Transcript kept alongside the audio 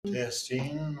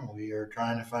Testing. We are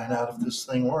trying to find out if this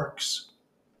thing works.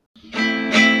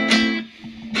 I'm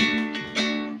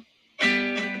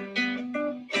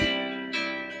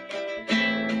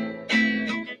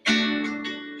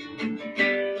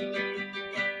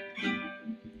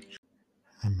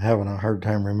having a hard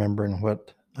time remembering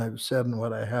what I've said and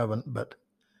what I haven't, but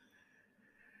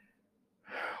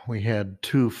we had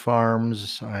two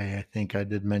farms. I think I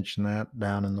did mention that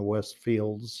down in the West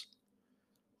Fields.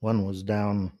 One was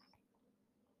down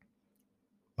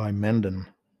by Mendon.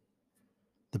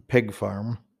 The pig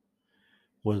farm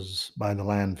was by the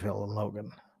landfill in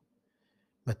Logan.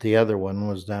 But the other one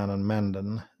was down in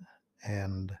Mendon,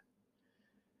 and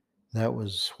that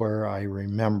was where I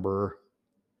remember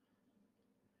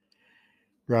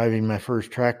driving my first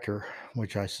tractor,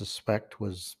 which I suspect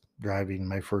was driving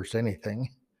my first anything.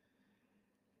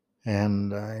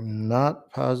 And I'm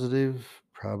not positive,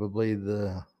 probably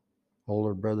the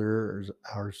older brother or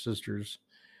our sisters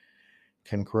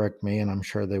can correct me, and I'm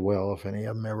sure they will if any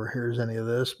of them ever hears any of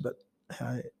this, but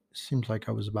it seems like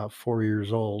I was about 4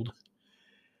 years old.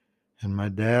 And my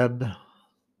dad,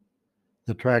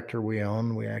 the tractor we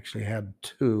owned, we actually had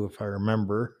two, if I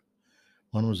remember.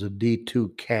 One was a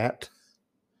D2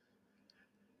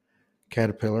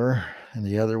 Caterpillar, and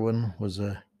the other one was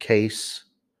a Case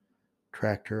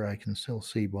tractor. I can still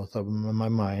see both of them in my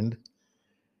mind.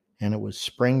 And it was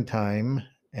springtime,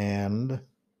 and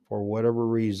for whatever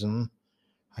reason,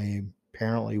 I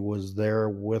apparently was there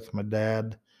with my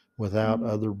dad without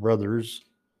other brothers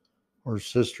or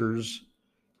sisters,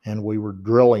 and we were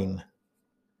drilling.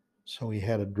 So we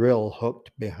had a drill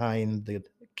hooked behind the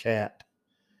cat.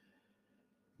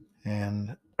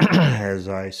 And as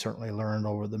I certainly learned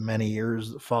over the many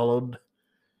years that followed,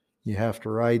 you have to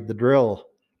ride the drill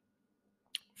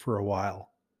for a while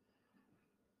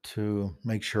to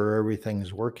make sure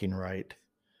everything's working right.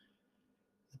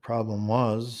 The problem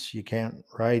was you can't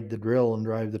ride the drill and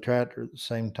drive the tractor at the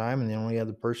same time, and the only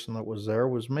other person that was there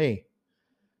was me,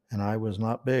 and I was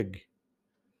not big.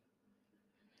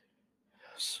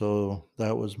 So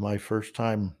that was my first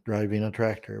time driving a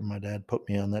tractor. My dad put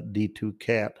me on that D2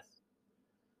 Cat,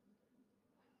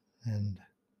 and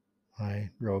I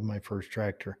drove my first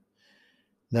tractor.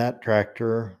 That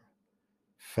tractor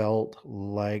felt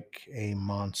like a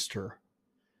monster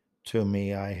to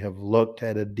me. I have looked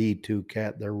at a D2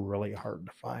 Cat. They're really hard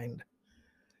to find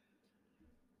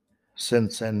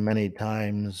since then many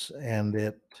times, and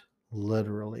it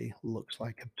literally looks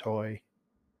like a toy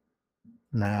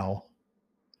now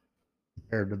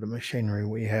compared to the machinery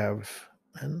we have,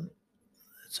 and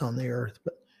it's on the earth.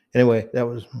 But anyway, that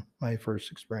was my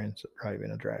first experience of driving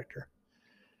a tractor.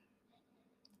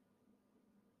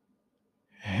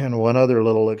 And one other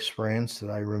little experience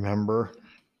that I remember,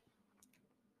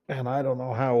 and I don't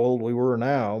know how old we were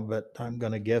now, but I'm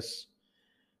going to guess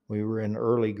we were in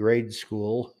early grade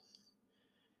school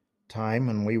time,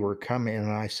 and we were coming,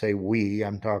 and I say we,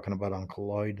 I'm talking about Uncle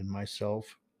Lloyd and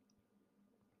myself.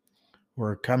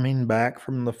 We're coming back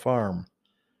from the farm,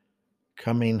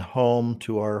 coming home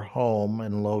to our home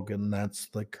in Logan. That's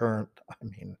the current,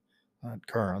 not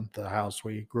current, the house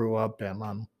we grew up in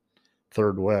on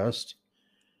 3rd West.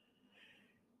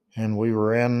 And we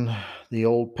were in the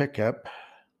old pickup.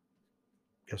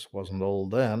 Guess it wasn't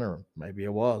old then, or maybe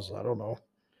it was, I don't know.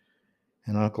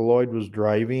 And Uncle Lloyd was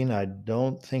driving. I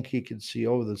don't think he could see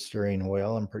over the steering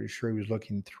wheel. I'm pretty sure he was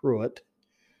looking through it.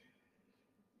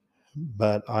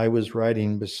 But I was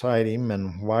riding beside him,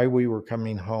 and while we were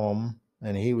coming home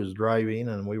and he was driving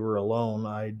and we were alone,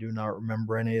 I do not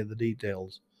remember any of the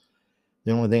details.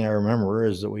 The only thing I remember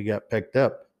is that we got picked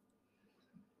up.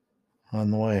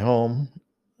 On the way home,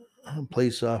 a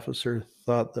police officer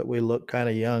thought that we looked kind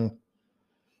of young.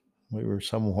 We were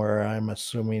somewhere, I'm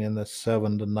assuming, in the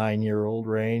 7 to 9-year-old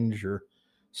range, or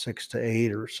 6 to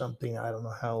 8 or something. I don't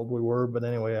know how old we were, but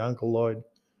anyway, Uncle Lloyd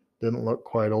didn't look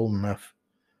quite old enough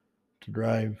to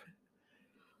drive.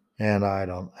 And I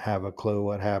don't have a clue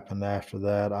what happened after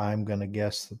that. I'm going to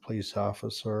guess the police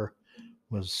officer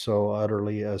was so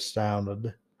utterly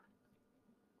astounded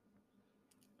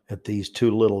at these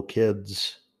two little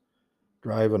kids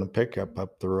driving a pickup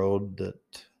up the road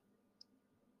that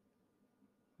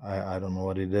I don't know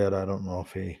what he did. I don't know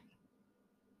if I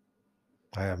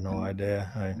have no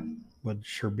idea. I would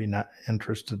sure be not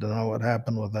interested to know what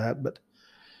happened with that. But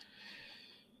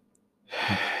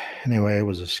anyway, it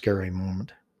was a scary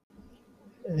moment.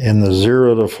 In the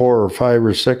 0 to 4 or 5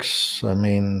 or 6, it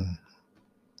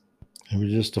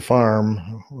was just a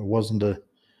farm. It wasn't a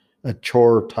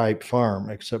chore type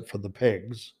farm except for the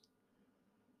pigs.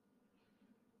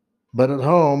 But at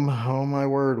home, oh my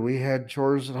word, we had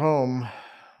chores at home.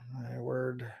 My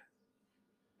word.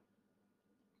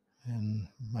 And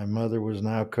my mother was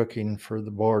now cooking for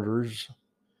the boarders.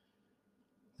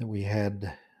 We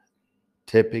had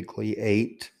typically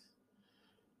 8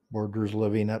 boarders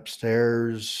living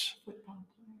upstairs. Football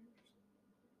players.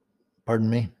 Pardon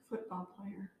me? Football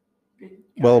player. Big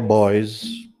Well, guys.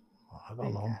 boys. I don't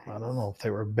Big know. I guys. don't know if they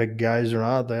were big guys or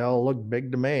not. They all looked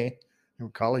big to me. They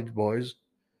were college boys.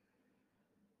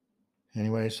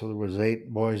 Anyway, so there was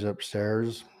 8 boys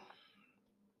upstairs.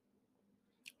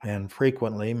 And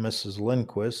frequently, Mrs.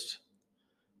 Lindquist,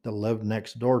 that lived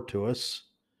next door to us,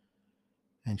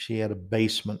 and she had a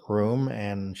basement room,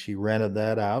 and she rented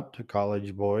that out to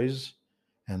college boys,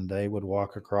 and they would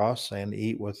walk across and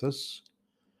eat with us.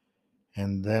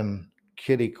 And then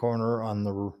kitty corner on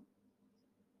the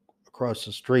across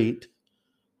the street,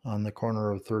 on the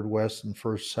corner of 3rd West and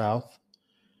 1st South,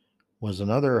 was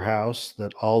another house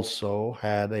that also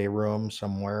had a room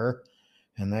somewhere,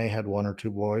 and they had 1 or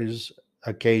 2 boys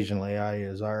occasionally.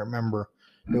 As I remember,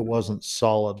 it wasn't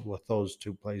solid with those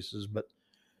 2 places, but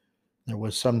there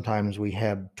was sometimes we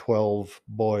had 12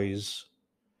 boys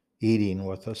eating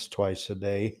with us twice a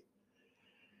day.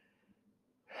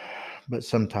 But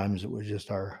sometimes it was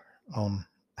just our own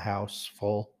house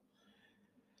full,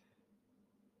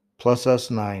 plus us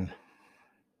 9.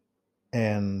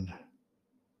 And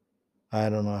I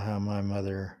don't know how my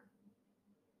mother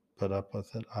put up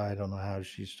with it. I don't know how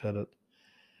she stood it.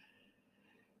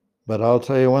 But I'll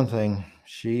tell you one thing,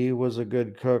 she was a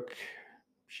good cook.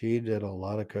 She did a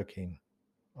lot of cooking.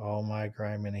 Oh my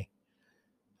criminy.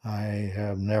 I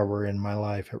have never in my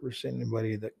life ever seen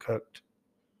anybody that cooked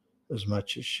as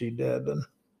much as she did.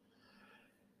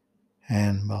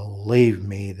 And believe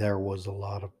me, there was a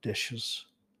lot of dishes.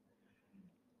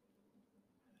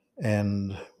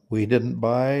 And we didn't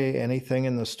buy anything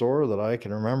in the store that I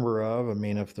can remember of. I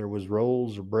mean, if there was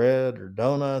rolls or bread or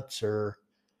donuts or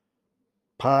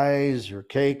pies or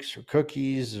cakes or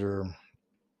cookies or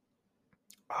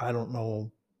I don't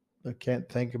know, I can't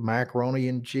think of macaroni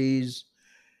and cheese.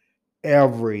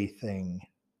 Everything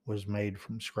was made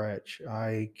from scratch.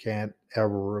 I can't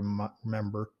ever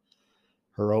remember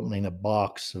her opening a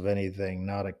box of anything,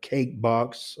 not a cake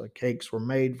box. Cakes were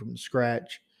made from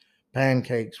scratch.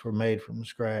 Pancakes were made from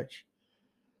scratch.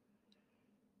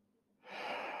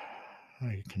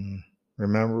 I can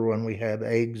remember when we had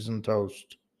eggs and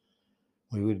toast.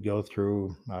 We would go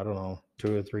through, I don't know,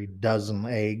 2 or 3 dozen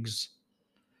eggs,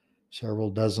 several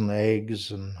dozen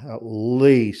eggs, and at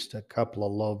least a couple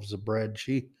of loaves of bread.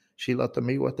 She let them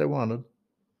eat what they wanted.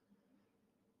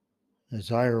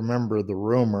 As I remember the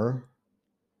rumor,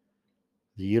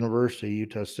 the University of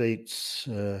Utah State's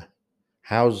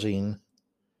housing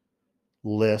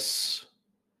lists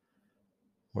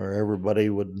where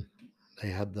they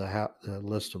had the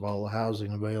list of all the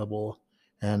housing available,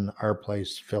 and our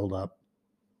place filled up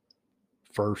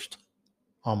first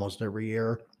almost every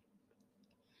year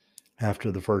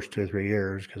after the first 2 or 3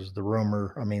 years, because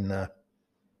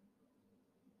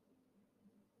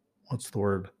what's the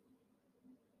word?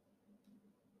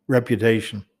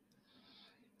 Reputation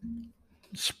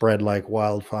spread like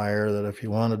wildfire that if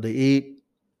you wanted to eat,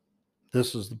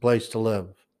 this is the place to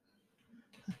live.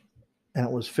 And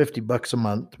it was $50 a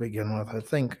month to begin with. I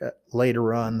think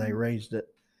later on they raised it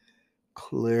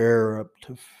clear up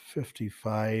to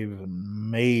 55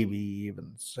 and maybe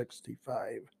even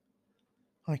 65.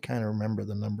 I kind of remember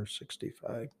the number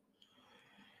 65.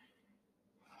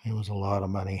 It was a lot of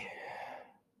money,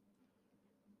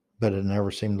 but it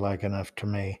never seemed like enough to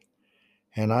me.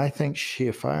 And I think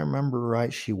if I remember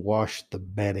right, she washed the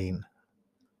bedding,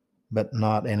 but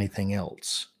not anything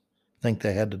else. I think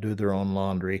they had to do their own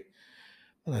laundry,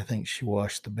 but I think she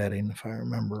washed the bedding, if I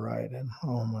remember right. And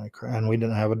oh my God, and we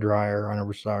didn't have a dryer. I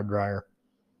never saw a dryer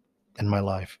in my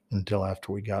life until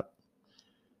after we got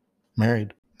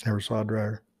married. Never saw a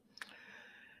dryer.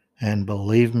 And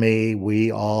believe me,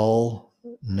 we all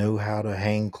knew how to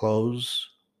hang clothes.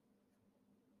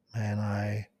 And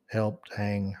I helped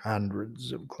hang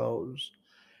hundreds of clothes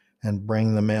and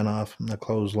bring them in off from the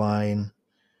clothesline.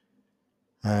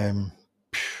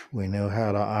 We knew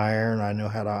how to iron. I knew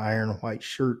how to iron white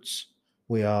shirts.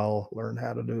 We all learned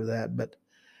how to do that. But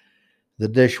the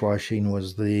dishwashing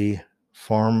was the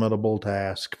formidable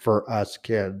task for us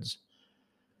kids.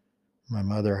 My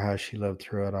mother, how she lived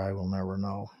through it, I will never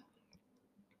know.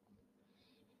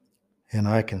 And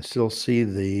I can still see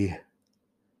the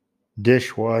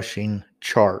dishwashing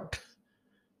chart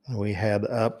we had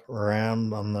up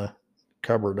around on the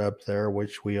cupboard up there,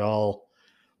 which we all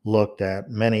looked at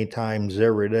many times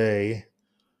every day,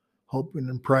 hoping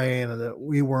and praying that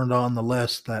we weren't on the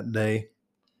list that day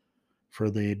for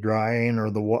the drying or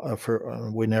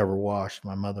we never washed.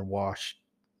 My mother washed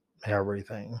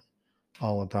everything.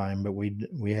 all the time, but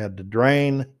we had to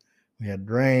drain. We had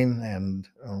drain, and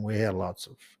we had lots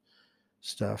of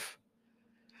stuff.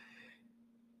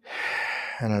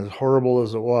 And as horrible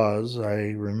as it was,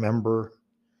 I remember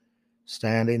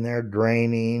standing there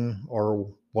draining or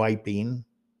wiping.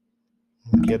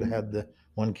 One kid had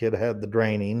the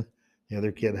draining, the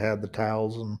other kid had the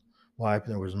towels and wiping.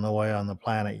 There was no way on the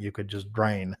planet you could just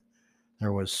drain.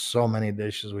 There was so many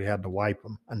dishes we had to wipe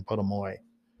them and put them away.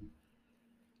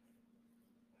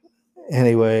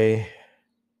 Anyway,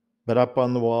 but up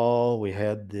on the wall we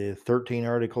had the 13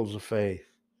 Articles of Faith,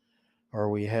 or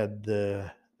we had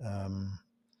the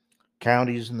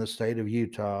counties in the state of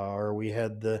Utah, or we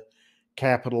had the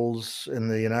capitals in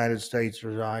the United States.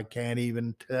 Or I can't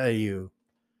even tell you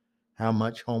how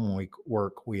much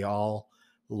homework we all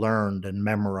learned and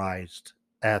memorized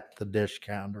at the dish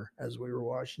counter as we were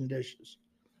washing dishes.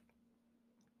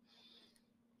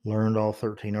 Learned all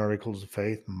 13 Articles of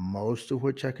Faith, most of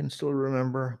which I can still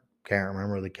remember. Can't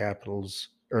remember the capitals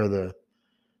or the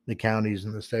counties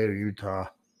in the state of Utah,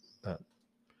 but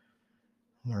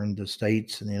learned the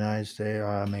states in the United States.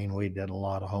 I mean, we did a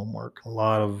lot of homework, a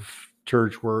lot of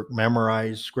church work,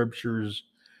 memorized scriptures.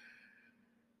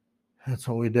 That's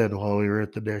what we did while we were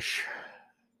at the dish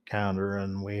counter,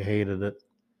 and we hated it.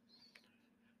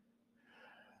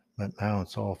 But now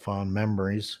it's all fond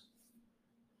memories.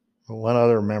 But one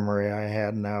other memory I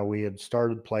had, now we had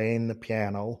started playing the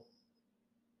piano.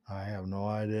 I have no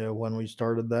idea when we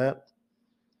started that.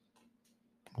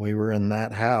 We were in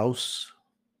that house,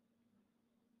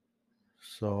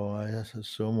 so I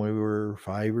assume we were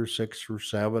 5 or 6 or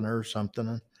 7 or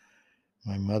something.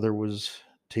 My mother was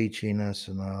teaching us,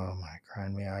 and oh my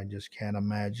crying me, I just can't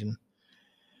imagine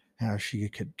how she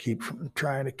could keep from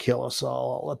trying to kill us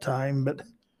all the time. But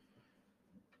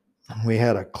we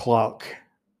had a clock,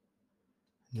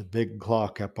 the big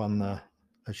clock up on a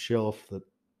shelf that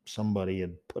somebody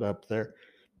had put up there,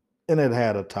 and it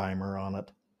had a timer on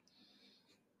it.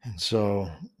 And so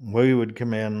we would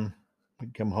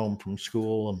we'd come home from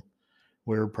school, and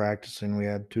we were practicing. We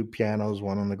had 2 pianos,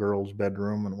 one in the girls'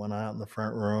 bedroom and one out in the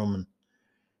front room, and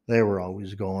they were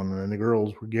always going, and the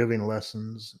girls were giving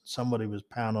lessons. Somebody was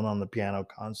pounding on the piano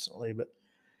constantly, but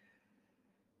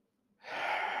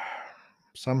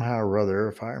somehow or other,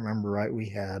 if I remember right,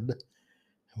 we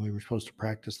were supposed to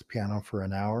practice the piano for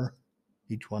an hour,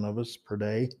 each one of us per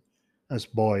day. Us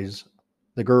boys.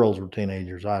 The girls were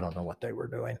teenagers. I don't know what they were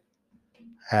doing.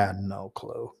 Had no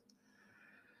clue.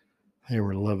 They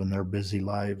were living their busy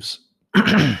lives.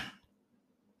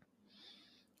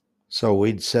 So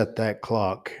we'd set that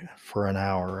clock for an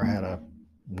hour. I had a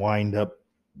wind up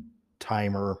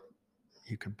timer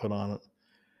you could put on it.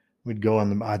 We'd go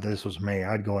this was me.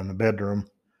 I'd go in the bedroom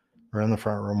or in the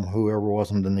front room, whoever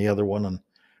wasn't in the other one, and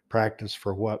practice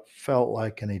for what felt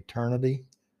like an eternity.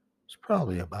 It's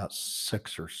probably about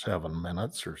 6 or 7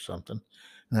 minutes or something.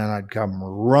 And then I'd come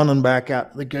running back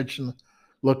out to the kitchen,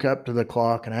 look up to the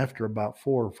clock, and after about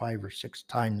 4 or 5 or 6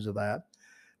 times of that,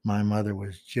 my mother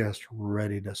was just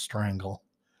ready to strangle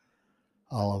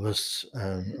all of us,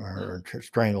 or to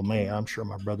strangle me. I'm sure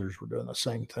my brothers were doing the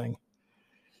same thing.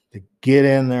 To get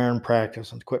in there and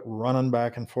practice and quit running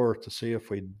back and forth to see if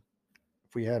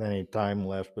we had any time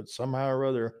left. But somehow or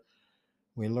other,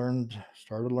 we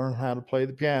started learning how to play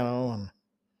the piano,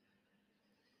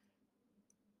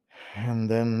 and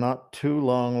then not too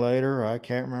long later, I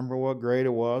can't remember what grade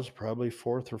it was, probably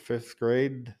 4th or 5th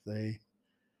grade, they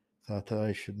thought that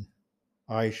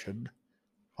I should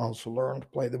also learn to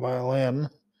play the violin.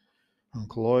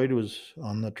 Uncle Lloyd was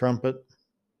on the trumpet,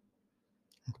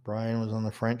 Uncle Brian was on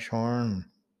the French horn, and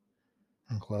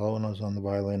Uncle Elwin was on the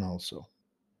violin also.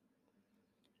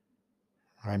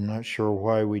 I'm not sure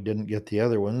why we didn't get the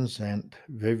other ones. Aunt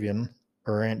Vivian,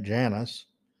 or Aunt Janice,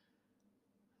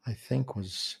 I think did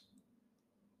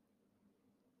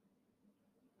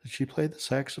she play the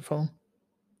saxophone?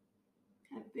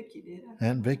 Aunt Vicky did.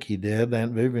 Aunt Vicky did.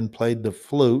 Aunt Vivian played the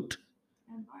flute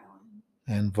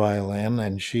And violin.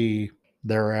 and she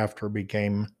thereafter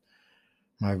became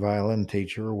my violin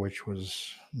teacher, which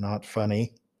was not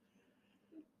funny.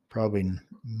 Probably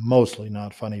mostly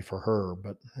not funny for her,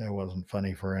 but it wasn't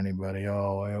funny for anybody.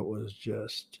 Oh, it was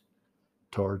just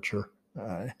torture.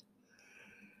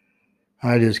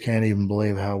 I just can't even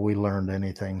believe how we learned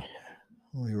anything.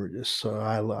 We were just so,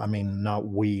 I mean, not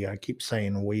we, I keep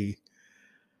saying we.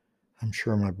 I'm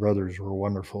sure my brothers were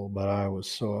wonderful, but I was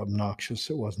so obnoxious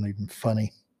it wasn't even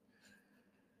funny.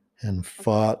 And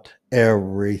fought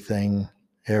everything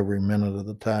every minute of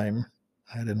the time.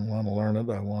 I didn't want to learn it.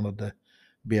 I wanted to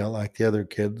be out like the other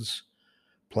kids,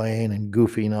 playing and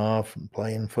goofing off and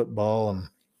playing football and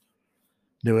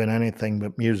doing anything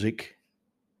but music.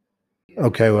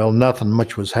 Okay, well, nothing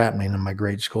much was happening in my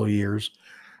grade school years,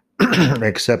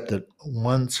 except that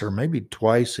once or maybe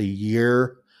twice a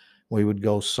year, we would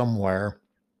go somewhere.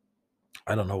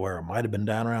 I don't know where. It might have been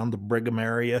down around the Brigham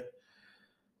area.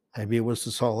 Maybe it was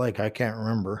the Salt Lake. I can't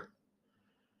remember.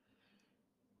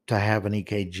 To have an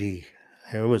EKG.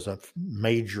 It was a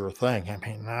major thing. I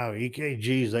mean, now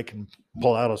EKGs, they can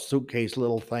pull out a suitcase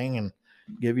little thing and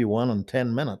give you one in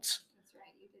 10 minutes. That's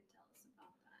right. You did tell us about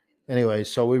that. Anyway,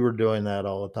 so we were doing that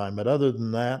all the time. But other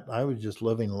than that, I was just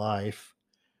living life.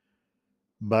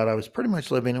 But I was pretty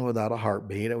much living it without a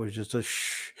heartbeat. It was just a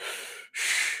shh,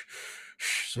 shh,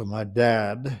 shh. So my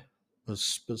dad was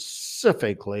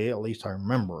specifically, at least I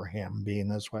remember him being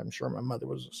this way. I'm sure my mother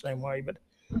was the same way, but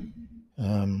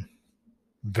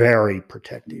very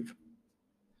protective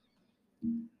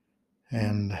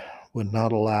and would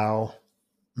not allow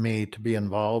me to be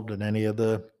involved in any of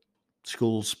the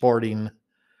school sporting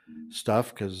stuff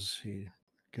because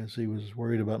he was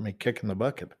worried about me kicking the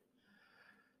bucket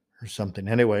or something.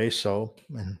 Anyway, so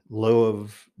in lieu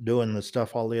of doing the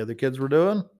stuff all the other kids were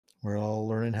doing, we're all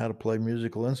learning how to play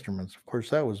musical instruments. Of course,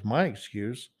 that was my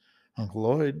excuse. Uncle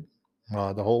Lloyd,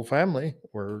 the whole family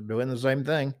were doing the same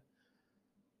thing.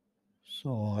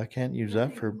 So I can't use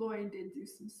that for. Lloyd did do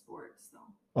some sports,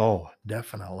 though. Oh,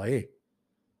 definitely.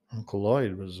 Uncle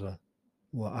Lloyd was an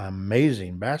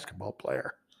amazing basketball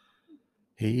player.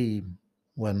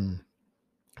 When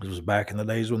it was back in the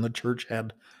days when the church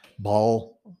had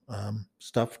ball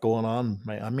stuff going on.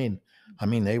 I mean,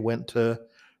 they went to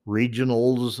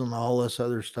regionals and all this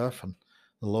other stuff, and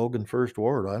the Logan First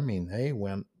Ward. I mean, they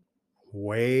went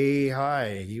way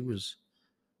high. He was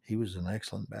an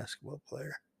excellent basketball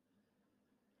player.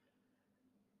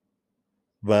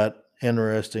 But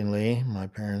interestingly, my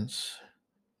parents,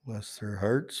 bless their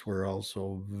hearts, were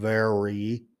also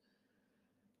very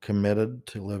committed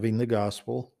to living the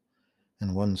gospel.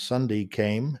 And when Sunday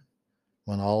came,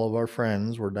 when all of our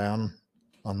friends were down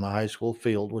on the high school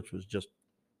field, which was just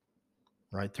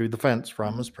right through the fence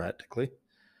from us practically,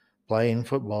 playing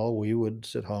football, we would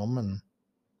sit home and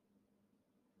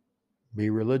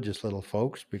be religious little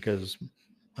folks because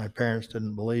my parents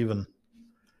didn't believe in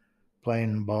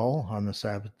playing ball on the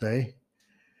Sabbath day.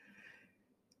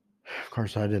 Of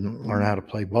course, I didn't learn how to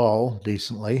play ball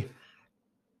decently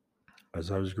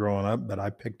as I was growing up, but I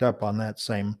picked up on that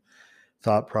same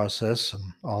thought process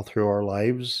and all through our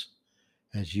lives.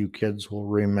 As you kids will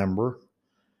remember,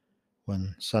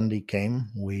 when Sunday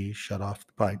came, we shut off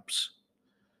the pipes.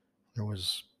 There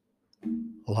was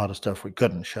a lot of stuff we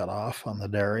couldn't shut off on the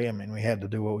dairy. I mean, we had to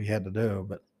do what we had to do,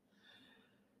 but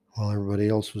while everybody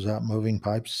else was out moving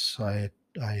pipes, I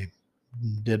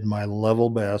did my level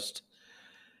best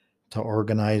to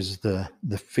organize the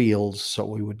fields so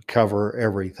we would cover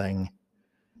everything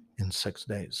in 6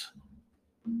 days.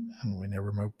 And we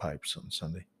never moved pipes on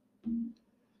Sunday.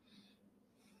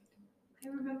 I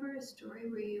remember a story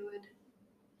where you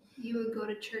would go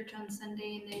to church on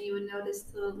Sunday and then you would notice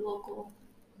the local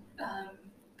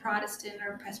Protestant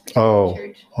or Presbyterian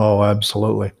church. Oh,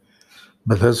 absolutely.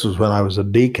 But this was when I was a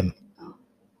deacon. Oh.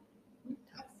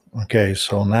 Okay,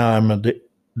 so now I'm a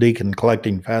deacon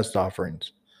collecting fast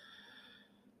offerings.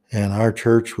 And our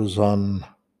church was on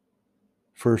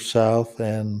First South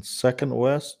and Second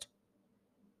West.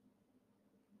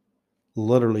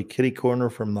 Literally kitty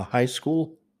corner from the high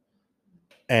school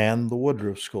and the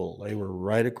Woodruff School. They were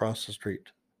right across the street.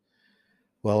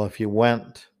 Well, if you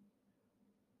went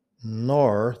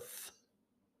north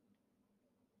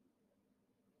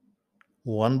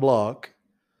 1 block,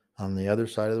 on the other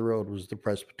side of the road was the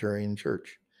Presbyterian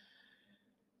church.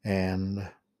 And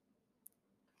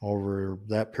over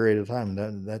that period of time,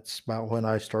 that's about when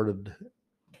I started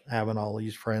having all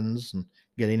these friends and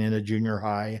getting into junior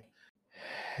high.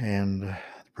 And the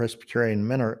Presbyterian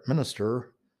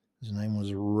minister, his name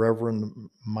was Reverend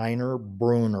Minor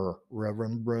Bruner.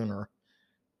 Reverend Bruner.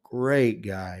 Great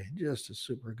guy, just a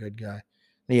super good guy.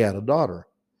 He had a daughter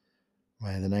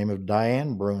by the name of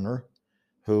Diane Bruner,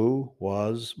 who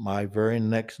was my very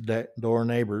next door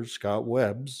neighbor, Scott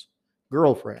Webb's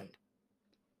girlfriend,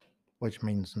 which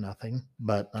means nothing,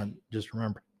 but I just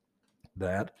remember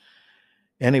that.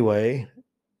 Anyway,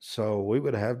 so we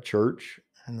would have church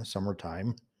in the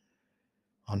summertime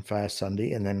on Fast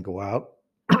Sunday and then go out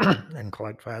and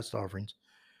collect fast offerings.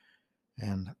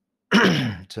 And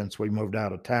since we moved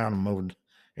out of town and moved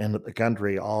into the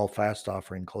country, all fast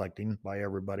offering collecting by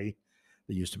everybody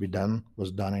that used to be done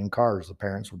was done in cars. The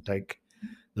parents would take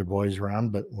their boys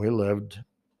around, but we lived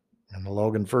in the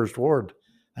Logan First Ward.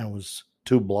 And it was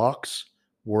 2 blocks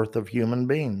worth of human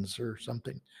beings or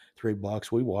something. 3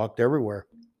 blocks. We walked everywhere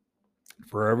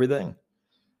for everything.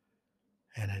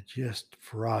 And it just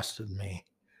frosted me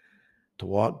to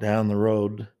walk down the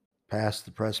road past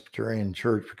the Presbyterian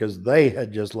church, because they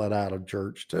had just let out of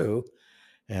church too.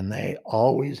 And they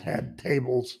always had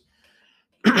tables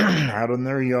out in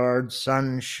their yard,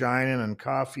 sun shining and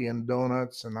coffee and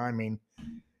donuts. And I mean,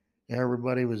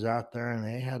 everybody was out there and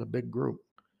they had a big group.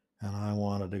 And I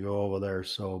wanted to go over there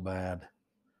so bad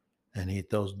and eat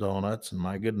those donuts. And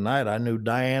my good night, I knew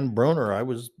Diane Bruner.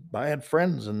 I had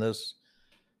friends in this.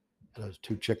 I was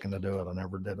too chicken to do it. I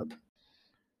never did it.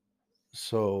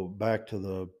 So back to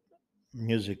the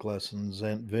music lessons.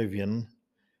 Aunt Vivian,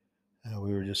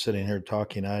 we were just sitting here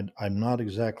talking. I'm not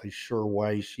exactly sure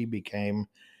why she became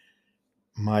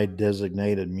my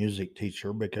designated music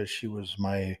teacher, because she was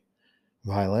my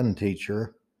violin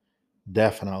teacher,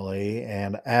 definitely.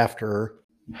 And after,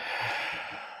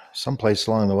 someplace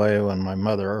along the way, when my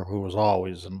mother, who was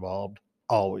always involved,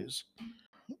 always,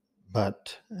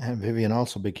 but Aunt Vivian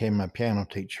also became my piano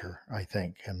teacher, I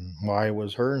think. And why it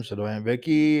was her instead of Aunt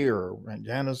Vicky or Aunt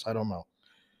Janice, I don't know.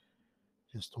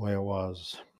 Just the way it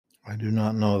was. I do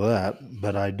not know that,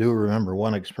 but I do remember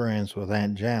one experience with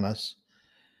Aunt Janice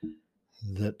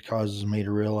that causes me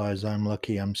to realize I'm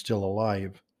lucky I'm still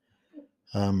alive.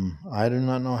 I do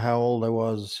not know how old I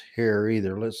was here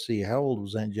either. Let's see, how old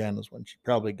was Aunt Janice when she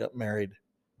probably got married?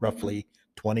 Roughly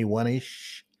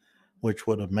 21-ish, which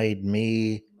would have made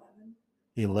me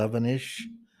 11-ish.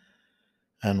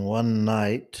 And one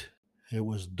night it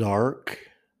was dark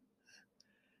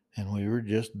and we were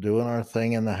just doing our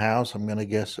thing in the house. I'm going to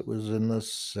guess it was in the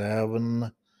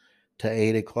 7 to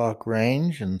 8 o'clock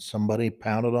range, and somebody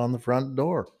pounded on the front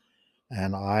door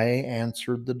and I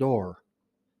answered the door.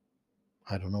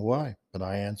 I don't know why, but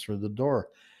I answered the door,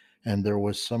 and there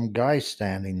was some guy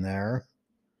standing there,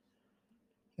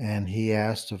 and he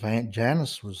asked if Aunt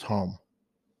Janice was home.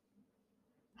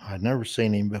 I'd never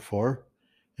seen him before,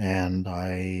 and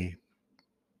I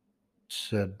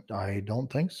said, I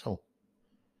don't think so.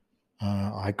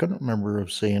 I couldn't remember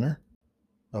of seeing her,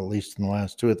 at least in the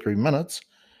last 2 or 3 minutes.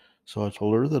 So I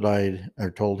told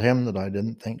told him that I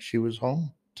didn't think she was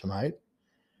home tonight,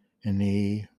 and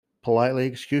he politely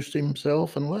excused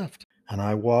himself and left. And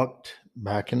I walked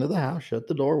back into the house, shut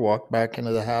the door, walked back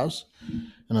into the house.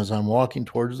 And as I'm walking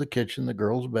towards the kitchen, the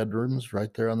girls' bedroom's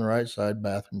right there on the right side,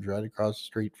 bathroom's right across the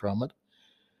street from it.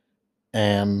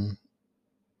 And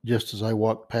just as I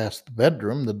walked past the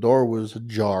bedroom, the door was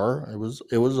ajar. It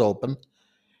was open.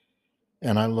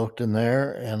 And I looked in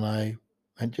there, and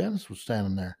Janice was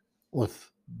standing there with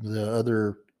the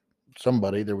other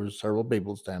somebody. There was several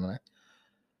people standing there.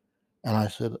 And I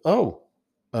said, "Oh,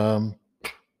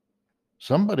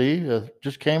 somebody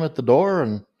just came at the door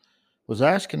and was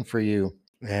asking for you."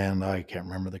 And I can't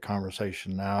remember the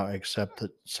conversation now, except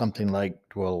that something like,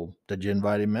 "Well, did you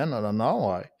invite him in?" I don't know.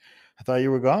 I thought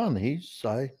you were gone.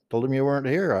 I told him you weren't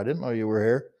here. I didn't know you were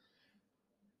here.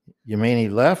 You mean he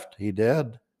left? He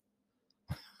did.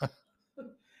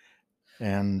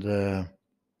 And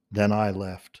then I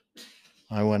left.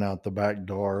 I went out the back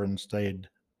door and stayed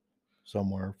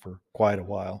somewhere for quite a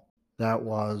while. That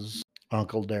was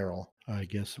Uncle Darrell. I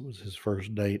guess it was his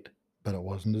first date, but it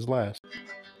wasn't his last.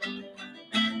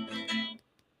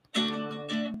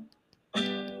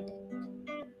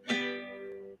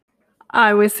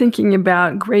 I was thinking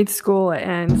about grade school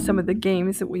and some of the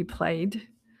games that we played.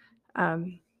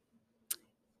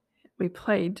 We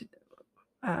played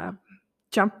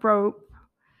jump rope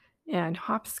and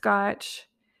hopscotch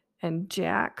and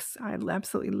jacks. I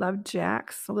absolutely loved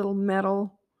jacks, a little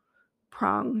metal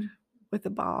prong with a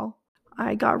ball.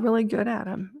 I got really good at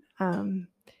them.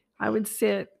 I would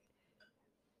sit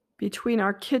between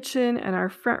our kitchen and our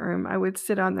front room. I would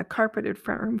sit on the carpeted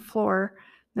front room floor.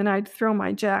 Then I'd throw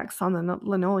my jacks on the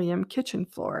linoleum kitchen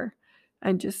floor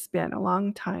and just spent a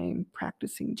long time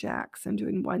practicing jacks and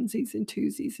doing onesies and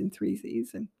twosies and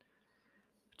threesies, and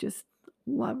just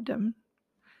loved them.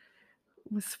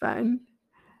 It was fun.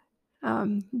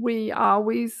 The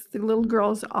little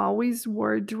girls always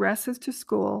wore dresses to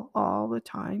school all the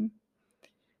time,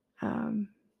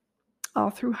 all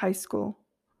through high school,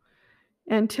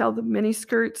 until the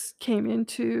miniskirts came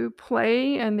into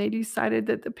play and they decided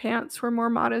that the pants were more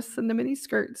modest than the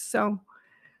miniskirts. So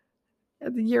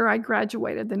the year I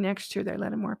graduated, the next year they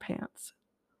let them wear pants.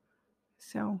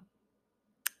 So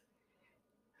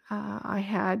I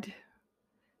had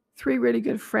 3 really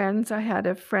good friends. I had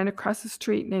a friend across the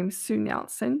street named Sue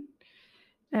Nelson.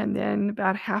 And then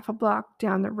about half a block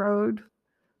down the road,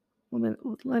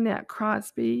 Lynette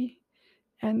Crosby.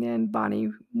 And then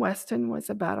Bonnie Weston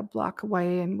was about a block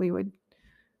away, and we would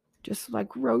just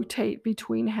like rotate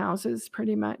between houses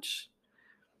pretty much.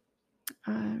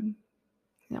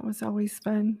 That was always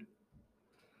fun.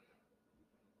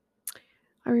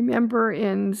 I remember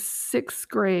in 6th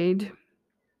grade,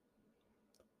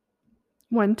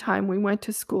 one time we went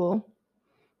to school.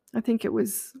 I think it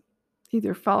was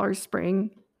either fall or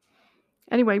spring.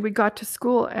 Anyway, we got to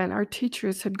school and our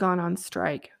teachers had gone on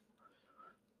strike.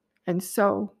 And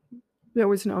so there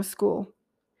was no school.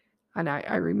 And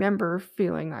I remember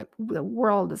feeling like the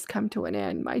world has come to an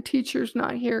end. My teacher's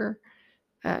not here.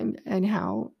 And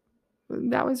how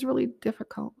that was really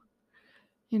difficult,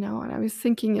 and I was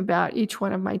thinking about each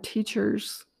one of my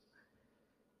teachers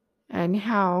and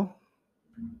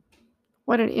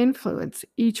what an influence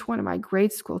each one of my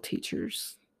grade school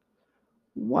teachers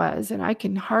was. And I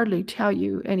can hardly tell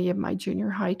you any of my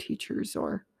junior high teachers,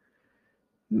 or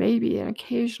maybe an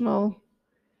occasional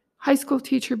high school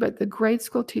teacher, but the grade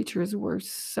school teachers were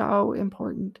so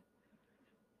important.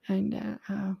 And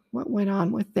what went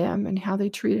on with them and how they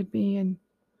treated me. And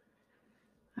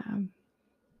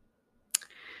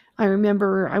I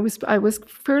remember I was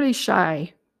fairly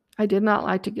shy. I did not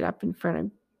like to get up in front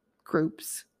of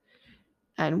groups.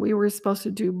 And we were supposed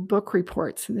to do book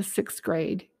reports in the 6th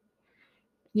grade.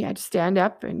 You had to stand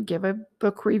up and give a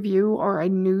book review or a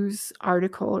news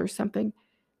article or something.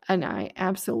 And I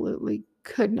absolutely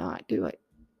could not do it.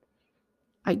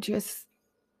 I just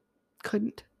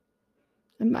couldn't.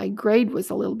 And my grade was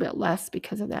a little bit less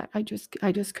because of that. I just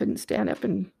couldn't stand up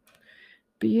and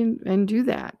and do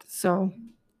that. So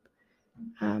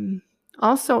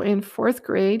also in 4th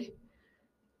grade,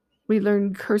 we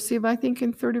learned cursive, I think,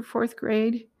 in 3rd or 4th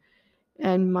grade.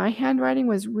 And my handwriting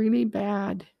was really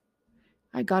bad.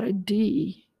 I got a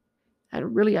D. And it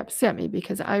really upset me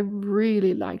because I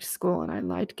really liked school and I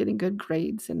liked getting good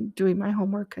grades and doing my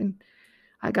homework. And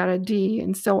I got a D.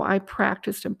 And so I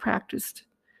practiced and practiced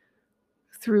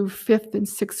through 5th and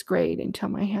 6th grade until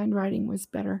my handwriting was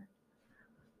better,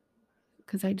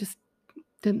 because I just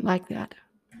didn't like that.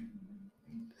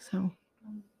 So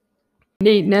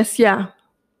neatness, yeah.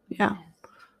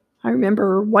 I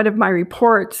remember one of my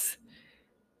reports,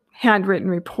 handwritten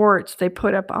reports, they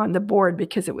put up on the board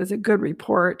because it was a good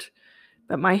report,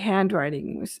 but my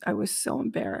handwriting I was so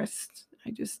embarrassed. I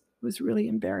just was really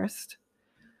embarrassed.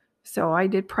 So I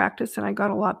did practice and I got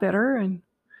a lot better, and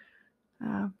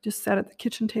just sat at the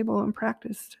kitchen table and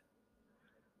practiced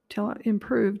till it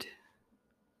improved.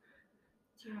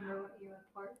 Do you remember what your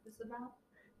report was about?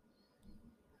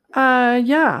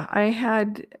 Yeah, I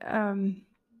had, it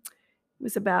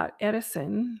was about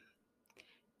Edison,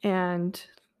 and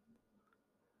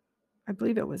I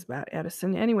believe it was about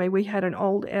Edison. Anyway, we had an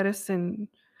old Edison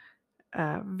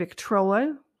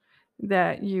Victrola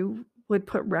that you would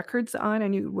put records on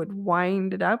and you would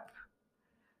wind it up,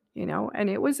 and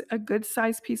it was a good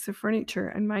sized piece of furniture.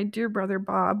 And my dear brother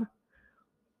Bob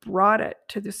brought it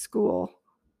to the school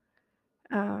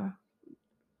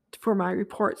for my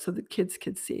report so the kids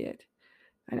could see it.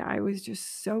 And I was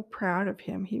just so proud of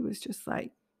him. He was just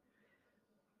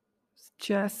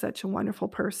such a wonderful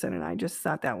person. And I just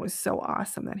thought that was so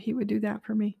awesome that he would do that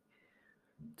for me,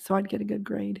 so I'd get a good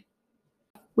grade.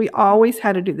 We always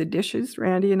had to do the dishes.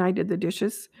 Randy and I did the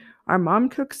dishes. Our mom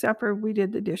cooked supper. We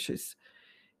did the dishes.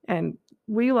 And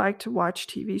we like to watch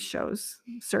TV shows,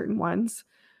 certain ones.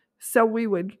 So we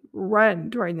would run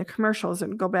during the commercials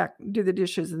and go back, do the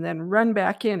dishes, and then run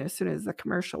back in as soon as the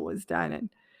commercial was done.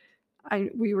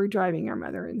 And we were driving our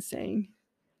mother insane.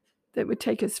 That would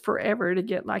take us forever to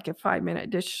get like a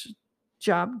 5-minute dish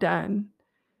job done.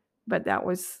 But that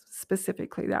was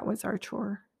our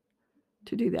chore,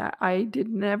 to do that. I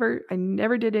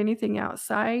never did anything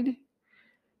outside.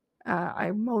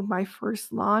 I mowed my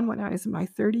first lawn when I was in my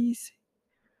 30s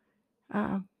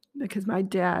because my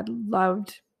dad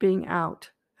loved being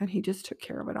out and he just took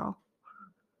care of it all.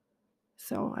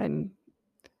 So, and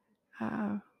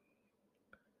I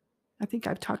think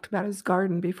I've talked about his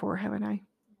garden before, haven't I?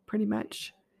 Pretty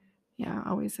much. Yeah,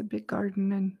 always a big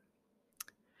garden.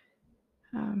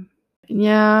 And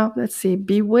yeah, let's see,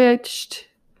 Bewitched.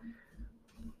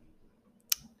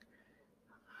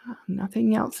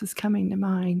 Nothing else is coming to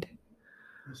mind.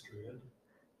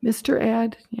 Mr.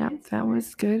 Ed, yeah, that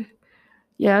was good.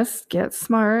 Yes, Get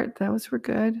Smart, those were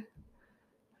good.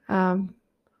 I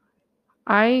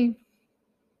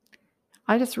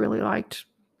just really liked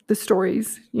the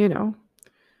stories,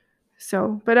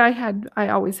 So, but I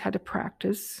always had to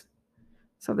practice,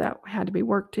 so that had to be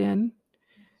worked in.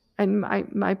 And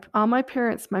all my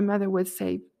parents, my mother would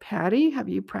say, "Patty, have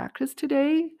you practiced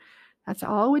today?" That's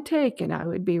all it would take, and I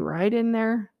would be right in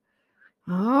there.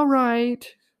 All right.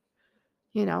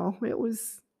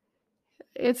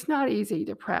 It's not easy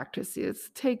to practice. It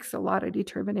takes a lot of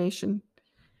determination.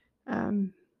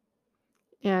 And,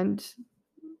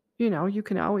 you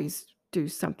can always do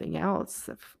something else.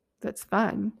 that's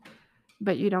fun,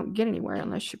 but you don't get anywhere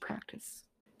unless you practice.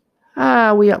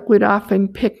 We would often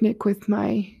picnic with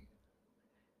my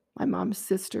mom's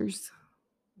sisters.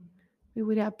 We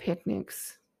would have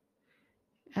picnics,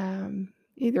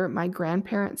 either at my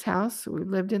grandparents' house. We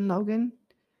lived in Logan.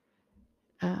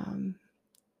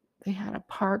 They had a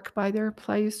park by their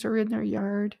place or in their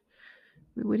yard.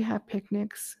 We would have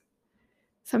picnics.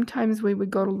 Sometimes we would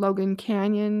go to Logan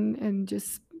Canyon and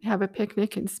just have a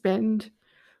picnic and spend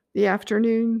the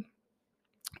afternoon.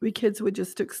 We kids would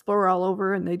just explore all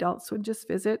over, and the adults would just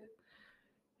visit.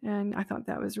 And I thought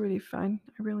that was really fun.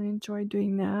 I really enjoyed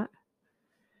doing that.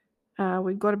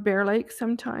 We'd go to Bear Lake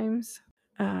sometimes.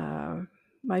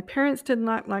 My parents did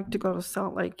not like to go to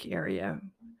Salt Lake area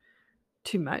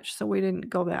too much, so we didn't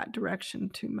go that direction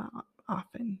too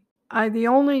often. The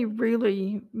only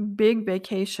really big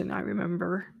vacation I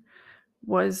remember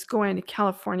was going to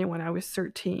California when I was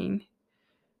 13.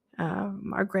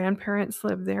 Our grandparents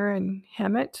lived there in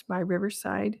Hemet by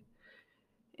Riverside,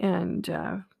 and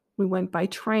we went by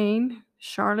train,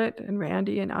 Charlotte and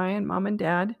Randy and I and Mom and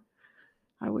Dad.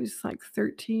 I was like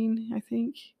 13, I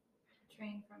think.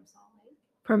 Train from Salt Lake?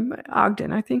 From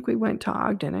Ogden. I think we went to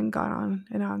Ogden and got on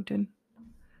in Ogden.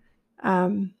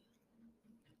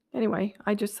 Anyway,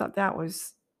 I just thought that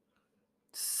was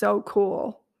so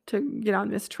cool to get on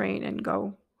this train and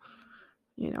go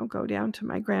down to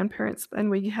my grandparents. And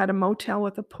we had a motel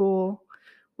with a pool.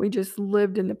 We just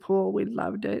lived in the pool. We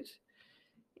loved it.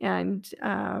 And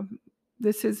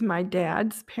this is my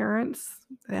dad's parents.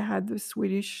 They had the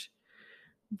Swedish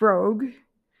brogue.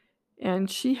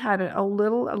 And she had a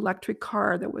little electric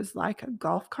car that was like a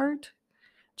golf cart.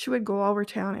 She would go over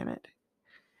town in it,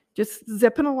 just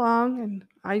zipping along. And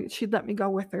she'd let me go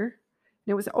with her.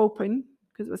 And it was open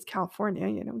because it was California,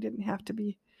 didn't have to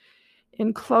be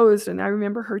enclosed. And I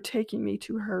remember her taking me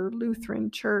to her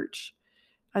Lutheran church,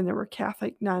 and there were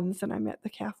Catholic nuns, and I met the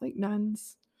Catholic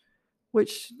nuns,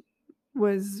 which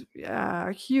was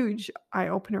a huge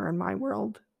eye-opener in my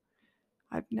world.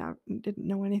 I didn't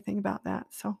know anything about that.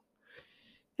 So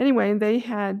anyway, they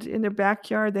had in their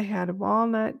backyard, they had a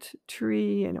walnut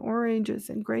tree and oranges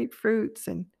and grapefruits,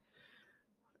 and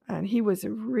he was a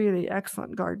really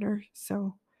excellent gardener.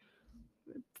 So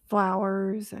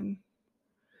flowers, and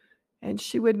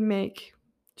she would make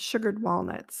sugared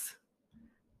walnuts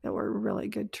that were a really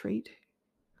good treat.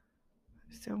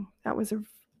 So that was a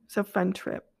fun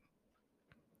trip.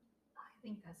 I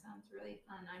think that sounds really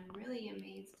fun. I'm really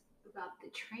amazed about the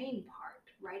train part,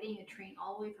 riding a train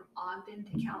all the way from Ogden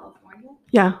to California.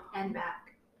 Yeah. And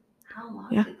back. How long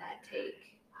did that take?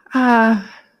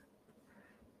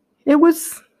 It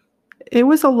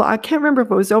was a lot. I can't remember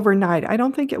if it was overnight. I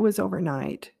don't think it was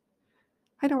overnight.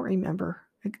 I don't remember,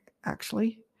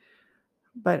 actually.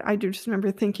 But I just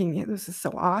remember thinking, this is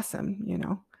so awesome,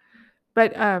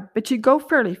 But you go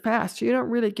fairly fast. You don't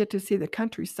really get to see the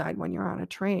countryside when you're on a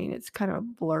train. It's kind of a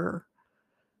blur.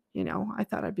 I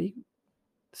thought I'd be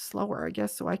slower, I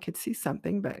guess, so I could see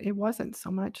something, but it wasn't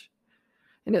so much.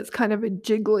 And it's kind of a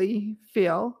jiggly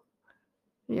feel,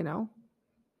 But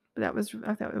I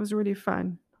thought it was really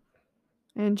fun.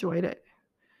 I enjoyed it.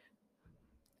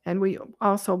 And we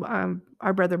also,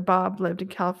 our brother Bob lived in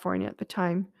California at the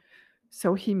time,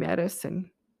 so he met us and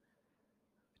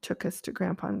took us to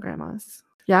Grandpa and Grandma's.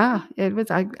 Yeah, it was.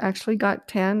 I actually got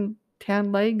tan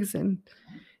legs and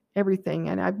everything,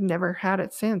 and I've never had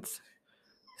it since.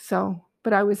 So,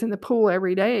 but I was in the pool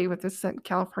every day with the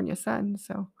California sun,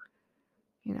 so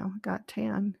got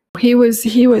tan. He was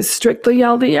strictly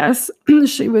LDS.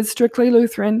 She was strictly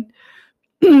Lutheran.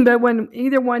 But when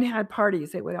either one had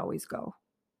parties, they would always go.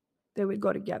 They would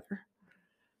go together.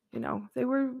 They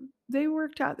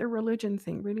worked out their religion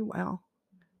thing really well.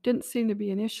 Didn't seem to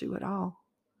be an issue at all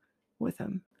with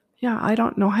them. Yeah, I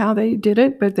don't know how they did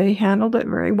it, but they handled it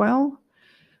very well.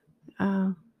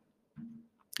 And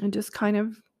just kind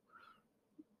of,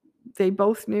 they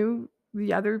both knew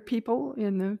the other people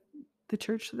in the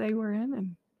church they were in.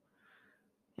 And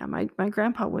yeah, my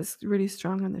grandpa was really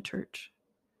strong in the church.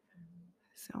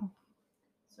 So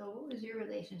what was your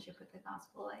relationship with the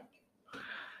gospel like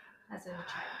as a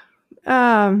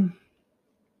child?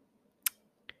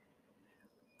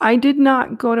 I did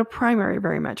not go to primary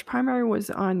very much. Primary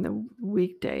was on the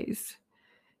weekdays,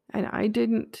 and I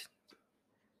didn't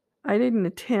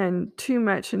attend too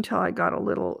much until I got a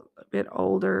little bit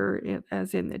older,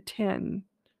 as in the 10,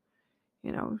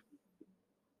 9,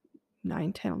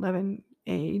 10, 11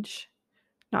 age.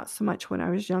 Not so much when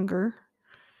I was younger.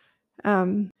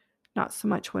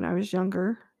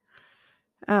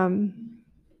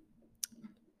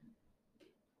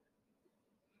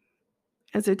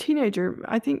 as a teenager,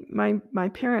 I think my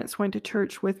parents went to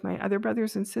church with my other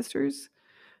brothers and sisters.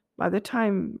 By the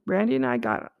time Randy and I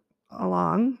got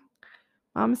along,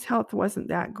 Mom's health wasn't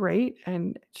that great,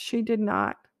 and she did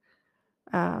not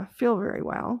feel very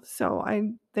well. So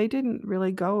they didn't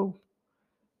really go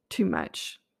too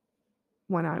much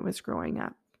when I was growing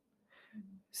up.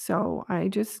 So I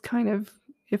just kind of,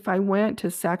 if I went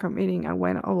to sacrament meeting, I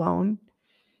went alone,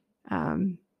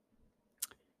 and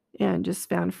just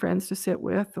found friends to sit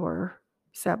with or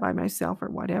sat by myself or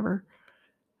whatever.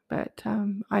 But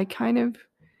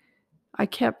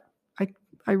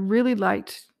I really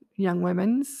liked young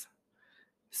women's,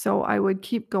 so I would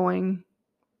keep going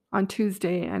on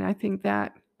Tuesday, and I think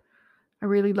that I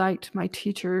really liked my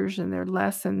teachers and their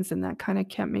lessons, and that kind of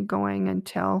kept me going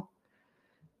until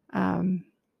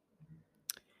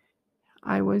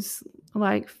I was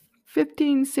like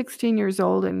 15, 16 years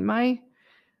old, and my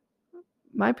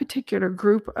particular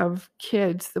group of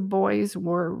kids, the boys,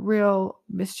 were real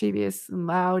mischievous and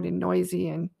loud and noisy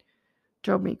and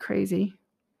drove me crazy.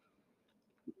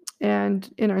 And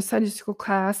in our Sunday school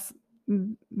class,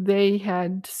 they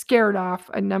had scared off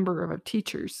a number of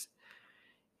teachers,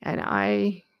 and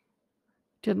I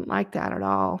didn't like that at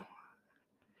all.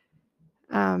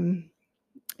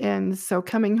 And so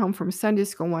coming home from Sunday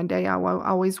school one day, I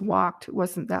always walked. It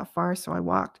wasn't that far, so I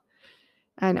walked.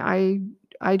 And I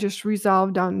just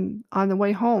resolved on the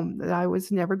way home that I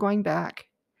was never going back.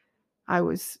 I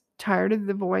was tired of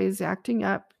the boys acting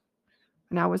up,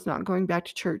 and I was not going back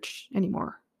to church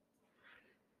anymore.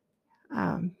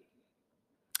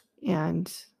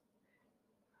 And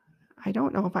I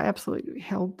don't know if I absolutely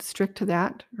held strict to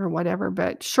that or whatever,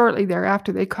 but shortly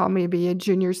thereafter, they called me to be a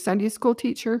junior Sunday school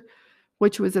teacher,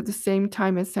 which was at the same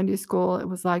time as Sunday school. It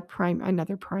was like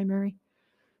another primary.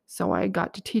 So I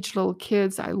got to teach little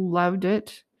kids. I loved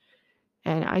it.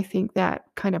 And I think that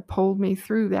kind of pulled me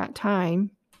through that time.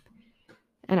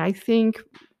 And I think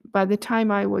by the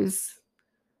time I was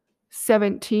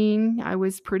 17, I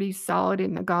was pretty solid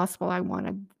in the gospel. I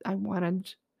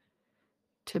wanted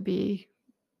to be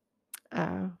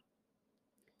to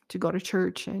go to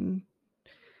church, and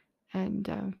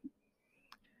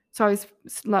so I was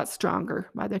a lot stronger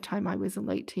by the time I was in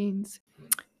late teens.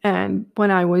 And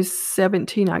when I was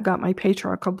 17, I got my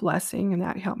patriarchal blessing, and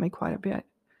that helped me quite a bit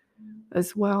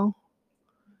as well.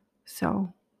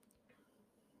 So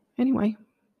anyway.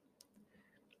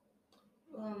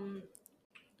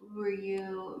 Were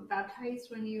you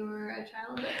baptized when you were a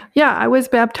child? Yeah, I was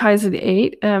baptized at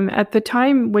 8. At the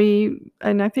time,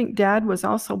 and I think Dad was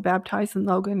also baptized in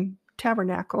Logan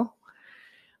Tabernacle.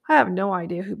 I have no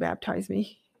idea who baptized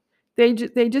me. They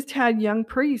just had young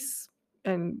priests,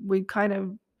 and we kind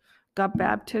of got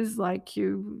baptized like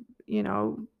you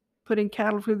know, putting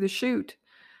cattle through the chute.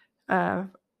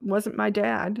 Wasn't my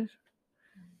dad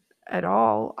at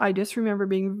all. I just remember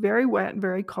being very wet and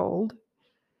very cold,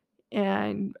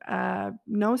 and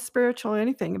no spiritual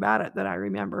anything about it that I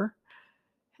remember.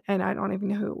 And I don't even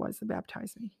know who it was that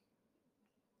baptized me.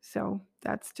 So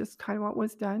that's just kind of what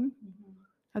was done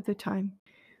at the time.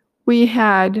 We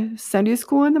had Sunday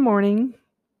school in the morning.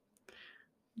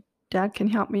 Dad can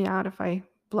help me out if I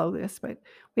blow this, but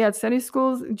we had Sunday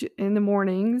schools in the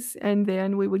mornings, and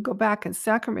then we would go back and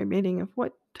sacrament meeting of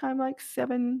what time, like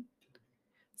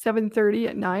 7:30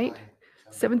 at night.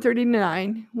 7:30 to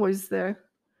 9 was the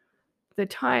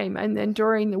time. And then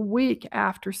during the week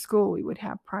after school, we would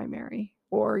have primary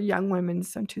or young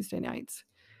women's on Tuesday nights.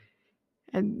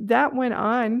 And that went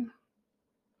on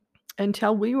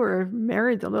until we were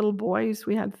married. The little boys,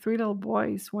 we had 3 little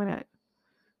boys when it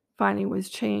finally was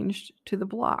changed to the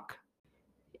block.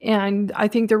 And I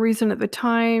think the reason at the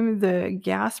time the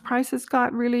gas prices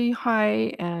got really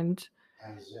high, and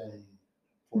As in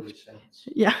 40 cents.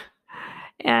 yeah.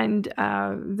 And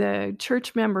the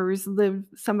church members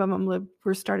some of them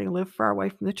were starting to live far away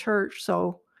from the church,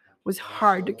 so it was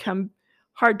hard to come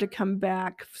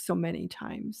back so many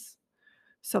times.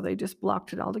 So they just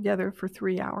blocked it all together for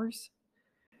 3 hours.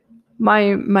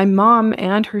 My mom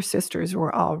and her sisters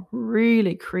were all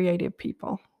really creative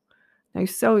people. They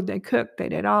sewed, they cooked, they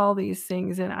did all these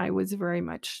things, and I was very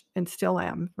much, and still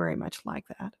am, very much like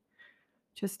that.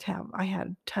 I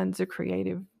had tons of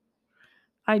creative.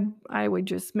 I would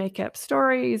just make up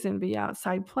stories and be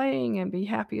outside playing and be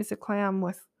happy as a clam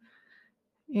with,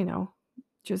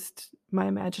 just my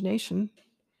imagination.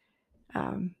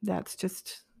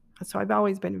 So I've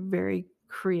always been a very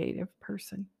creative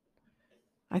person.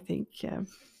 I think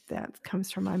that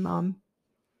comes from my mom,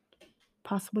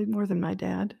 possibly more than my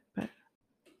dad. But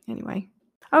anyway,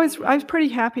 I was pretty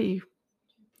happy,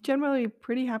 generally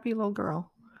pretty happy little girl.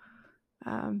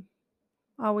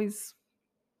 Always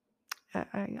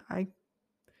I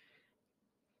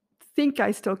think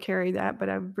I still carry that, but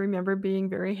I remember being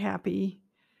very happy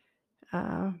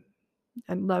and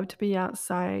loved to be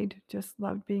outside. Just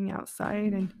loved being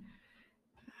outside and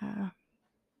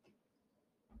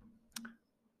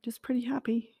just pretty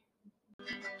happy.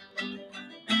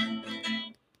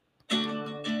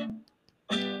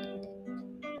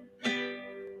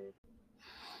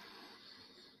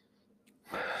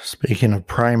 Speaking of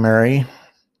primary,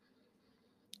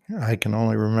 I can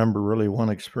only remember really one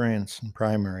experience in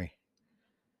primary,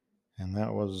 and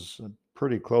that was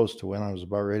pretty close to when I was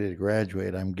about ready to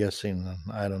graduate. I'm guessing,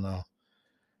 I don't know.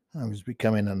 I was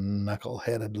becoming a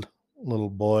knuckle-headed little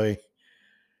boy,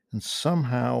 and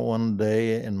somehow one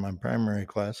day in my primary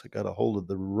class, I got a hold of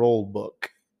the roll book.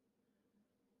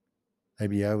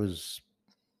 Maybe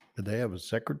did they have a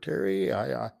secretary?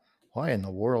 Why in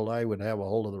the world I would have a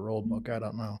hold of the roll book, I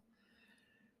don't know.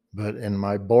 But in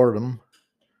my boredom,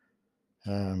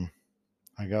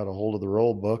 I got a hold of the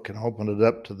roll book and opened it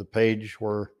up to the page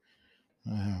where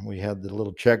we had the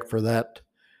little check for that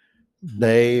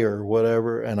day or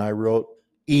whatever, and I wrote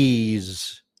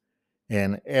E's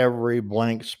in every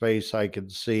blank space I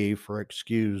could see for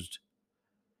excused.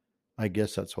 I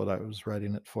guess that's what I was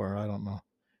writing it for. I don't know.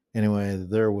 Anyway,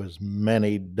 there was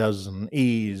many dozen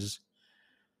E's.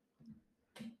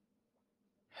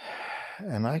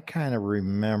 And I kind of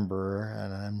remember,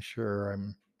 and I'm sure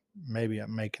maybe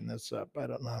I'm making this up, I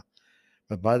don't know.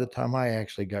 But by the time I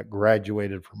actually got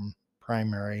graduated from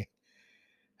primary,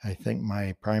 I think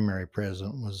my primary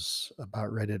president was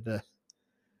about ready to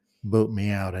boot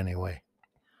me out anyway.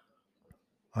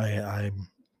 I'm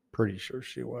pretty sure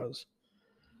she was.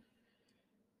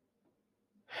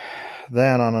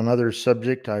 Then on another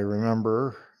subject, I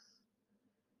remember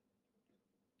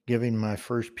giving my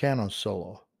first piano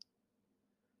solo.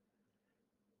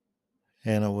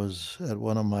 And it was at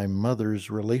one of my mother's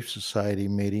Relief Society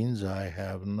meetings. I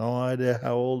have no idea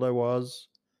how old I was.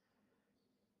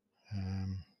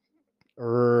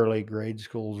 Early grade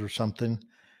schools or something.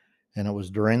 And it was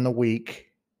during the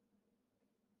week.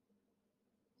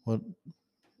 What?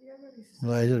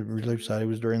 Relief Society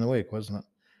was during the week, wasn't it?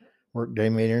 Work day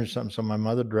meeting or something. So my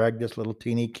mother dragged this little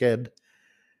teeny kid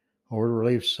over to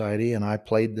Relief Society, and I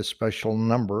played the special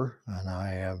number, and I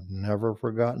have never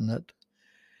forgotten it.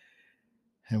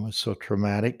 It was so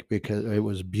traumatic because it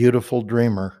was Beautiful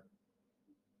Dreamer.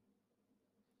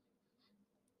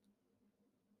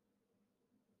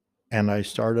 And I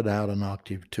started out an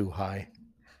octave too high.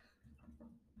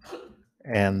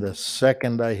 And the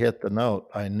second I hit the note,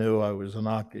 I knew I was an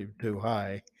octave too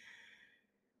high.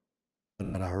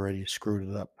 But I already screwed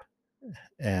it up.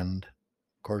 And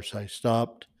of course, I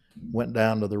stopped, went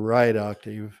down to the right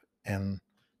octave, and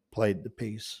played the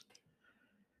piece.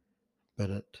 But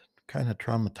it kind of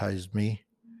traumatized me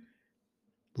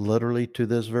literally to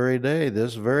this very day.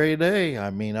 This very day.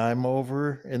 I mean, I'm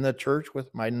over in the church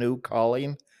with my new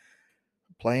calling,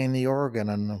 playing the organ,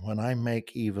 and when I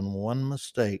make even one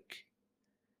mistake,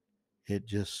 it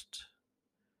just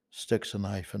sticks a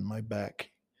knife in my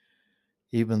back.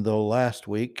 Even though last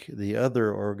week, the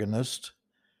other organist,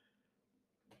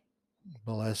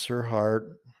 bless her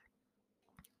heart,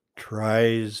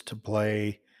 tries to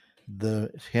play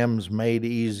the Hymns Made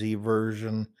Easy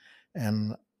version,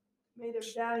 and Made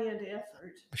a valiant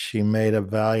effort. she made a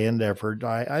valiant effort.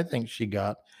 I think she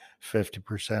got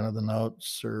 50% of the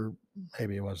notes, or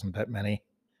maybe it wasn't that many.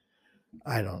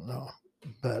 I don't know,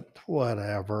 but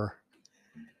whatever.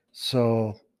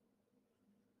 So,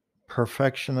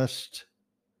 perfectionist,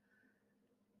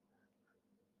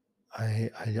 I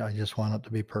just want it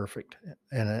to be perfect.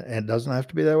 And it doesn't have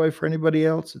to be that way for anybody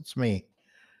else. It's me.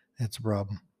 It's a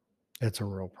problem. It's a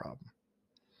real problem.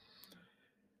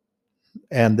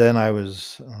 And then I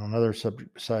was on another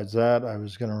subject besides that. I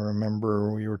was going to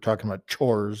remember we were talking about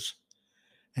chores,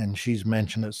 and she's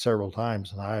mentioned it several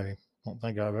times, and I don't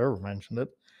think I've ever mentioned it.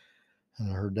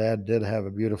 And her dad did have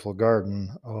a beautiful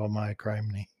garden. Oh, my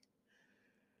criminy.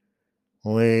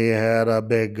 We had a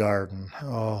big garden.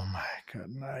 Oh, my good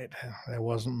night. It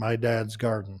wasn't my dad's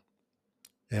garden.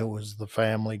 It was the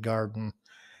family garden,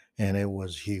 and it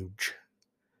was huge.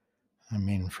 I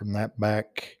mean, from that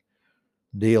back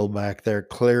deal back there,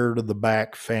 clear to the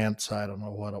back fence, I don't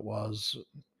know what it was. It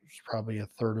was probably a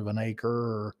third of an acre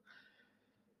or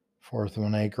fourth of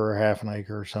an acre or half an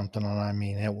acre or something. And I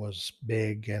mean, it was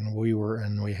big, and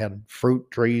we had fruit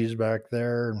trees back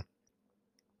there,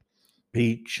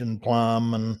 peach and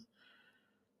plum, and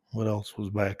what else was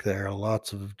back there?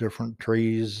 Lots of different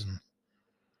trees and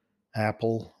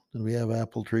apple. Did we have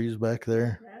apple trees back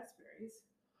there? Raspberries.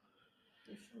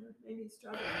 For sure. Maybe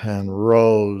strawberries. And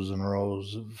rows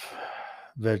of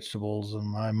vegetables, and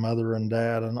my mother and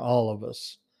dad and all of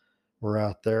us were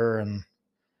out there, and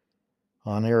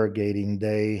on irrigating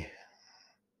day,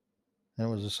 it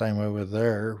was the same way with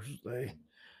theirs.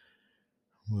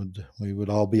 We would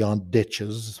all be on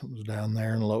ditches. It was down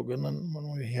there in Logan, and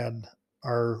when we had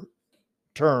our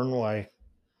turn, why,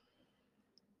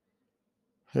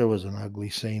 it was an ugly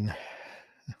scene.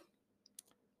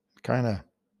 Kind of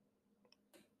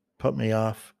put me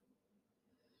off.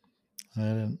 I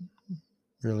didn't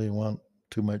really want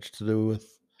too much to do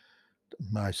with,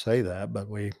 I say that, but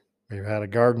we've had a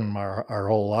garden our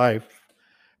whole life,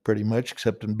 pretty much,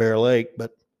 except in Bear Lake,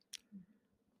 but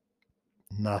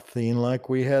nothing like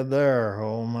we had there.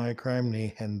 Oh my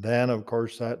criminy. And then, of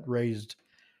course, that raised,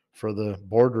 for the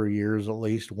border years, at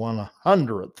least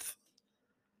 1/100th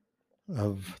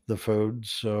of the food.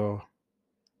 So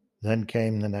then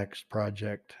came the next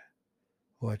project,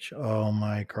 which, oh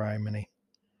my criminy.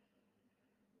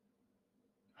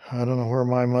 I don't know where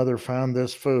my mother found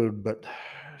this food, but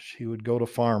she would go to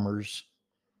farmers.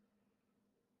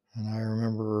 And I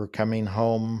remember her coming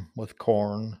home with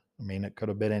corn. I mean, it could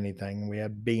have been anything. We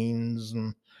had beans,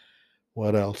 and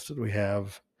what else did we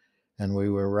have? And we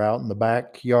were out in the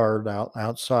backyard,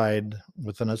 outside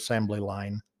with an assembly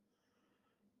line.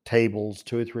 Tables,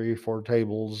 2 or 3 or 4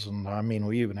 tables. And I mean,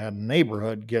 we even had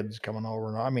neighborhood kids coming over.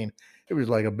 And I mean, it was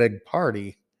like a big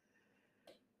party.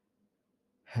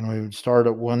 And we would start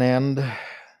at one end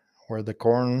where the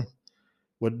corn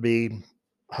would be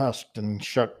husked and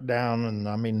shucked down. And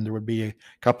I mean, there would be a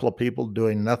couple of people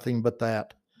doing nothing but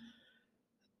that,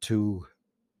 to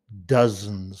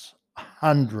dozens,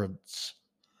 hundreds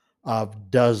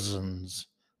of dozens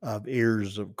of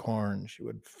ears of corn. She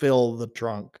would fill the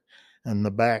trunk and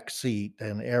the back seat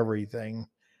and everything.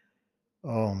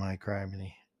 Oh my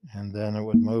criminy. And then it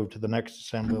would move to the next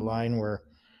assembly line where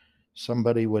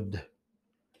somebody would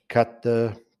cut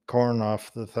the corn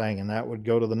off the thing, and that would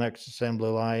go to the next assembly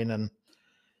line,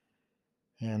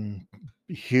 and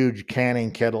huge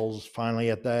canning kettles finally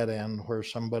at that end where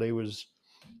somebody was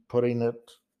putting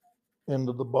it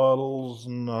into the bottles.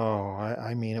 And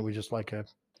I mean, it was just like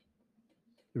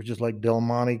Del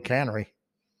Monte Cannery.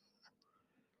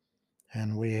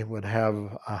 And we would have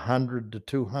 100 to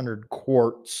 200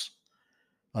 quarts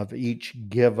of each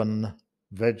given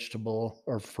vegetable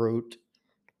or fruit.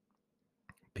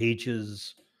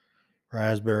 Peaches,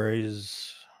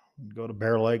 raspberries. We'd go to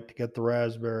Bear Lake to get the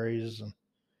raspberries, and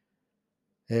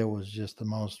it was just the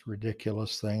most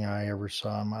ridiculous thing I ever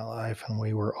saw in my life. And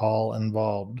we were all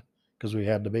involved because we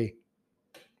had to be.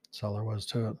 That's all there was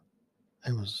to it.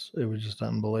 It was just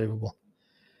unbelievable.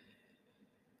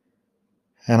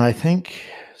 And I think,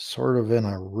 sort of in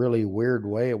a really weird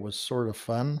way, it was sort of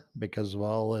fun because of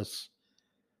all this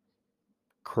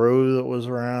crew that was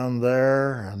around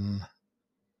there. And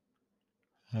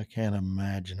I can't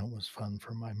imagine it was fun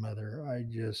for my mother. I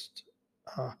just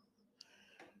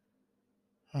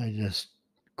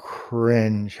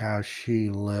cringe how she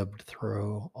lived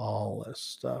through all this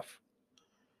stuff.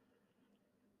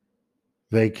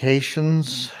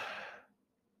 Vacations,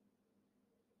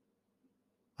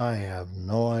 I have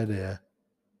no idea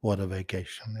what a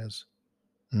vacation is.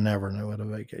 Never knew what a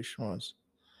vacation was.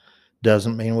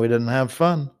 Doesn't mean we didn't have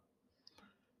fun.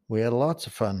 We had lots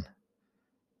of fun.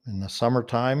 In the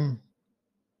summertime,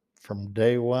 from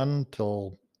day one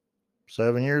till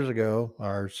 7 years ago,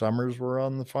 our summers were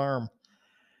on the farm.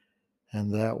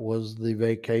 And that was the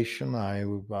vacation. I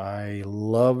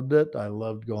loved it. I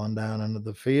loved going down into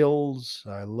the fields.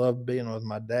 I loved being with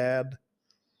my dad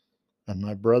and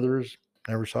my brothers.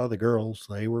 Never saw the girls.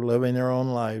 They were living their own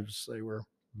lives. They were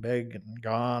big and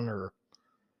gone, or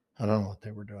I don't know what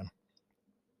they were doing.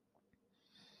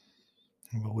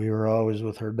 But we were always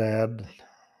with her dad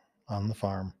on the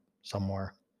farm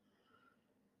somewhere.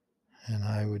 And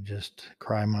I would just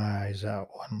cry my eyes out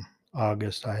one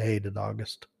August. I hated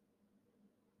August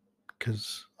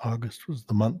because August was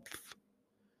the month,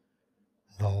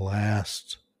 the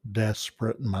last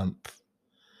desperate month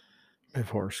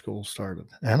before school started.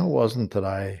 And it wasn't that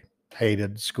I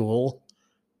hated school.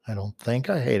 I don't think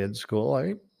I hated school.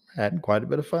 I had quite a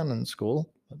bit of fun in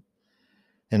school.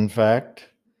 In fact,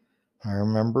 I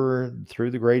remember through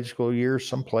the grade school year,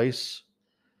 someplace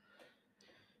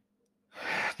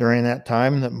during that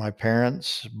time, that my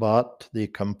parents bought the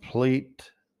complete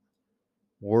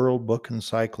World Book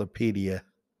Encyclopedia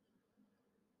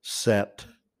set,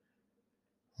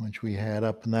 which we had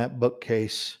up in that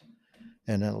bookcase.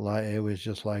 And it was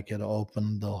just like it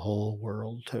opened the whole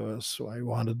world to us. So I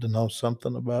wanted to know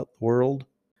something about the world.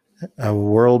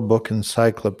 World Book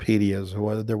Encyclopedias.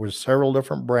 There was several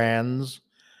different brands.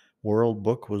 World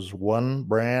Book was one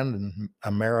brand, and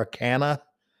Americana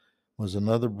was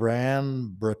another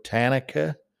brand.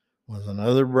 Britannica was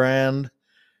another brand.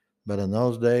 But in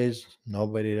those days,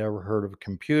 nobody had ever heard of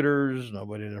computers.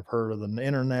 Nobody had ever heard of the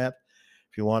internet.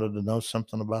 If you wanted to know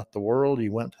something about the world,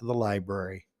 you went to the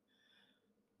library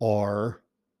or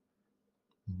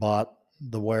bought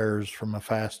the wares from a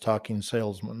fast-talking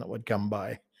salesman that would come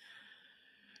by.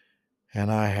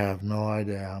 And I have no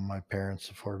idea how my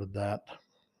parents afforded that.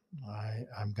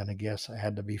 I'm going to guess it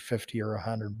had to be 50 or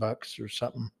 $100 or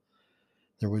something.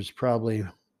 There was probably,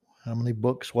 how many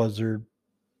books was there?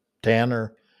 10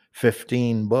 or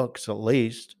 15 books at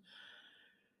least.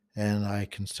 And I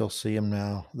can still see them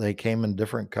now. They came in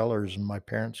different colors, and my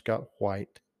parents got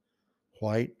white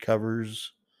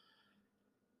covers,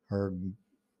 or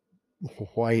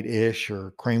white-ish,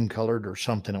 or cream colored, or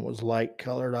something. It was light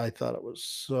colored. I thought it was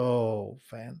so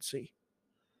fancy.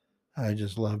 I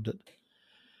just loved it.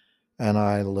 And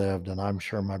I lived, and I'm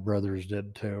sure my brothers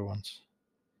did too, once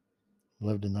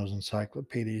lived in those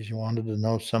encyclopedias. You wanted to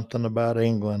know something about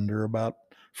England or about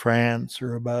France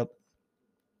or about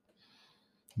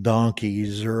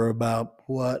donkeys or about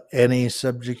any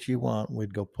subject you want,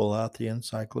 we'd go pull out the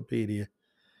encyclopedia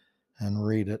and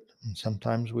read it. And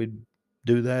sometimes we'd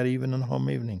do that even in home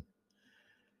evening,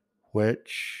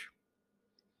 which,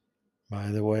 by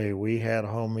the way, we had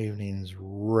home evenings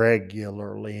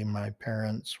regularly. My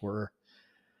parents were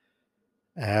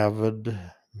avid,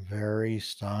 very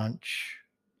staunch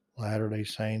Latter-day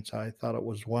Saints. I thought it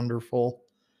was wonderful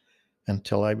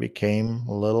until I became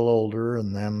a little older,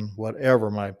 and then whatever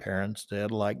my parents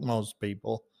did, like most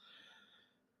people,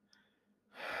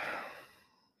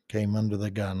 came under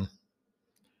the gun.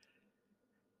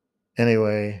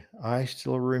 Anyway, I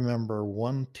still remember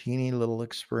one teeny little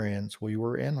experience. We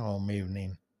were in home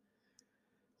evening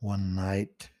one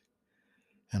night,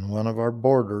 and one of our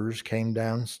boarders came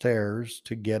downstairs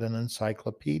to get an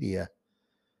encyclopedia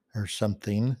or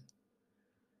something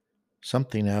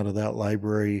out of that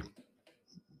library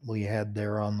we had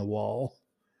there on the wall.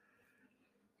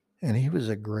 And he was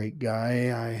a great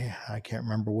guy. I can't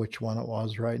remember which one it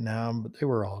was right now, but they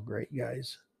were all great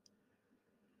guys.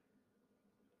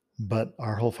 But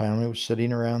our whole family was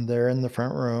sitting around there in the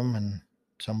front room, and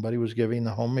somebody was giving the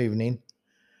home evening.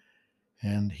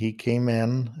 And he came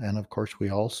in, and of course we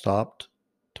all stopped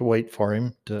to wait for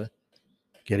him to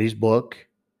get his book.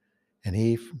 And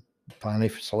he finally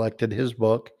selected his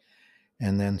book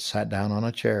and then sat down on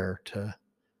a chair to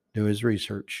do his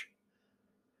research.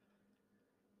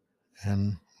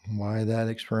 And why that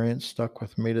experience stuck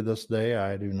with me to this day,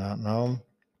 I do not know.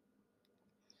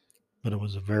 But it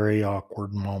was a very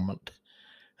awkward moment.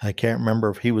 I can't remember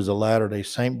if he was a Latter-day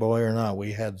Saint boy or not.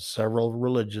 We had several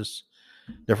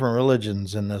different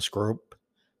religions in this group,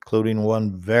 including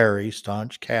one very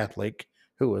staunch Catholic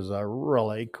who was a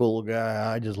really cool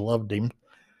guy. I just loved him.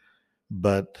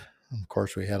 But of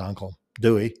course, we had Uncle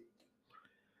Dewey,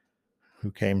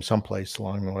 who came someplace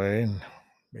along the way and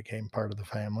became part of the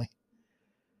family.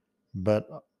 But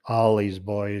all these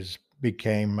boys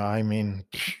became, my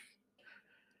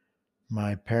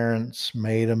parents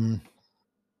made them,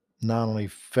 not only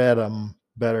fed them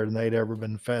better than they'd ever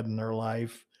been fed in their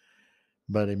life,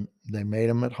 but they made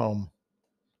them at home.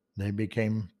 They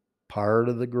became part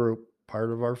of the group, part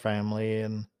of our family.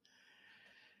 And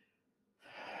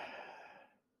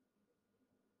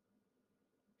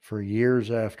for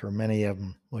years after, many of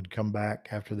them would come back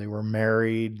after they were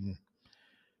married and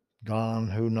gone,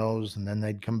 who knows, and then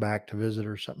they'd come back to visit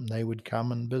or something. They would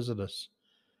come and visit us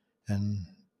and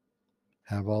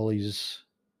have all these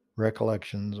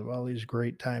recollections of all these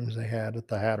great times they had at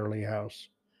the Haderlie house.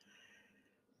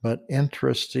 But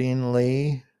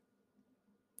interestingly,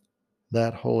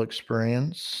 that whole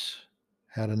experience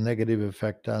had a negative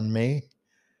effect on me.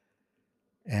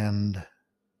 And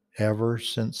ever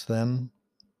since then,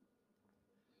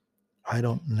 I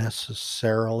don't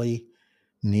necessarily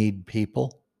need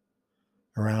people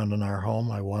around in our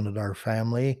home. I wanted our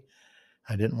family.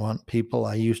 I didn't want people.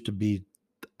 I used to be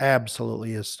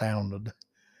absolutely astounded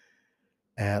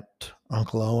at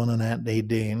Uncle Owen and Aunt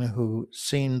Nadine, who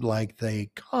seemed like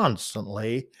they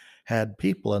constantly had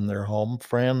people in their home,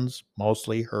 friends,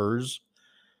 mostly her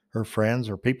friends,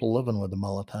 or people living with them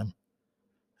all the time.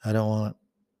 I don't want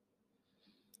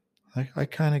it. I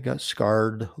kind of got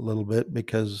scarred a little bit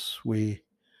because we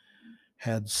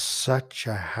had such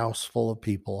a house full of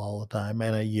people all the time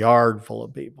and a yard full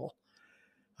of people.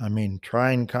 I mean,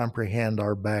 try and comprehend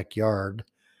our backyard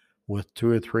with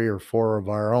 2 or 3 or 4 of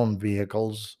our own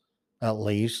vehicles at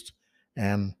least,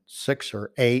 and 6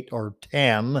 or 8 or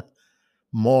 10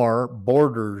 more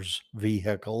boarders'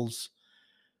 vehicles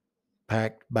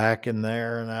packed back in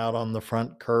there and out on the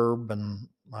front curb and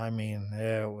I mean,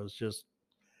 it was just,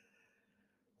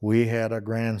 we had a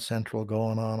Grand Central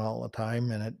going on all the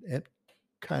time, and it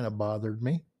kind of bothered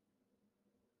me.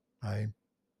 I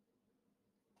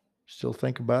still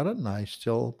think about it, and I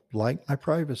still like my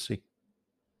privacy.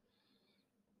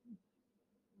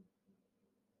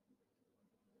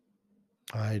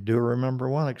 I do remember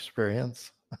one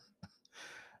experience.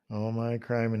 Oh my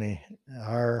criminy.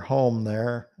 Our home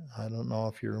there, I don't know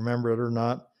if you remember it or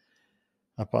not,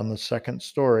 up on the second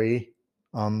story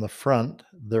on the front,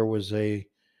 there was a,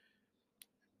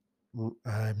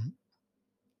 um,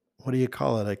 what do you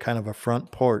call it? A kind of a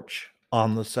front porch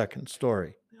on the second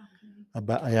story. A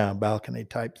balcony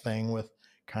type thing with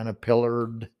kind of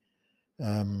pillared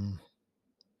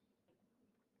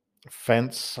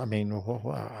fence. I mean,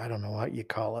 I don't know what you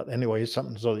call it. Anyway,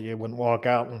 something so that you wouldn't walk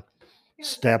out and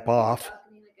step off.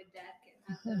 Like a deck and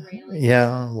have the railing.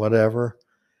 Yeah, whatever.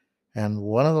 And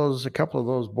a couple of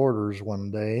those boarders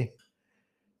one day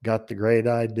got the great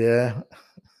idea.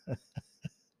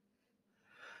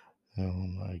 Oh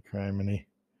my criminy.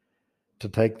 To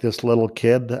take this little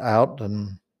kid out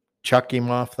and chuck him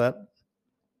off that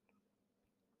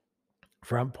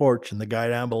front porch, and the guy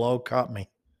down below caught me.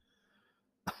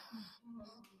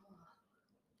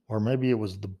 Or maybe it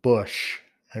was the bush.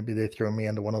 Maybe they threw me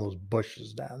into one of those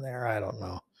bushes down there. I don't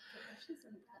know. The bush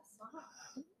isn't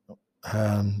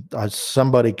that soft.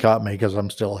 Somebody caught me because I'm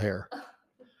still here.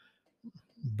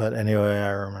 But anyway, I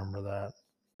remember that.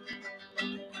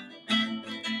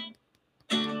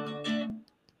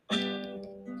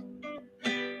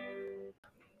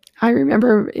 I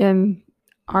remember in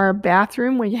our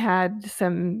bathroom, we had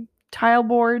some tile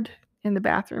board in the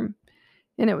bathroom,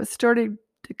 and it was starting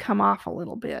to come off a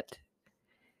little bit.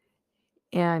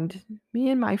 And me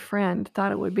and my friend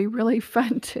thought it would be really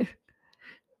fun to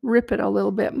rip it a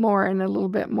little bit more and a little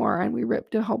bit more, and we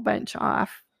ripped a whole bunch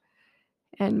off.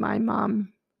 And my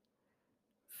mom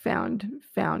found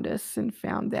us and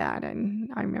found that, and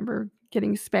I remember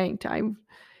getting spanked.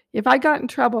 If I got in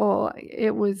trouble,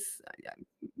 it was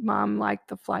Mom liked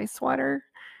the fly swatter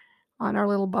on our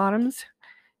little bottoms,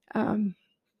 and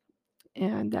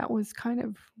that was kind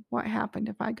of what happened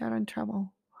if I got in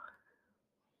trouble.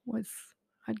 Was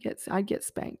I'd get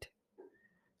spanked,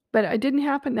 but it didn't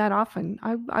happen that often.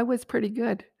 I was pretty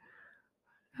good.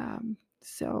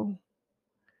 So,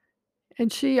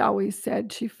 and she always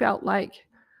said she felt like,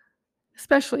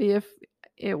 especially if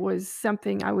it was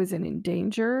something I was in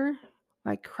danger,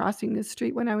 like crossing the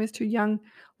street when I was too young,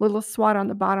 little swat on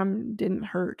the bottom didn't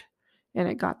hurt, and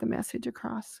it got the message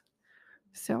across.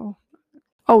 So,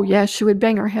 oh yeah, she would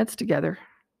bang our heads together.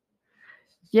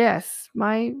 Yes,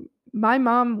 my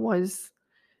mom was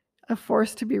a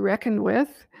force to be reckoned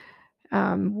with.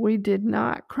 We did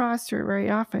not cross her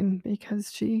very often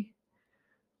because she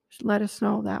let us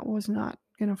know that was not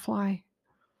going to fly.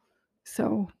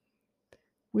 So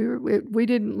we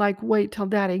didn't wait till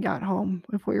Daddy got home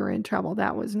if we were in trouble.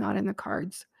 That was not in the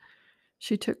cards.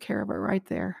 She took care of it right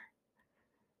there.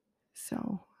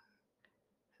 So,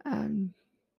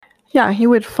 yeah, he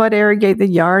would flood irrigate the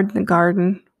yard and the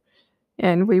garden,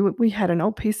 and we had an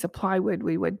old piece of plywood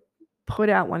we would put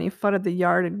out when he flooded the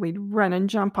yard, and we'd run and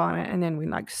jump on it, and then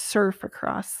we'd surf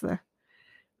across the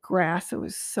grass. It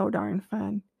was so darn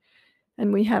fun.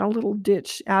 And we had a little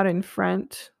ditch out in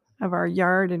front of our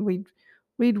yard, and we'd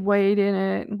wade in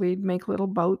it, and we'd make little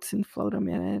boats and float them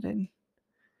in it, and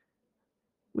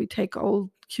we'd take old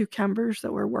cucumbers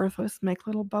that were worthless, make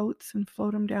little boats and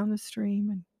float them down the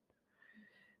stream.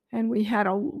 And we had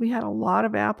a lot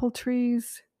of apple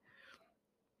trees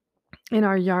in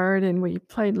our yard, and we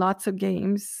played lots of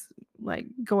games, like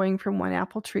going from one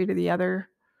apple tree to the other.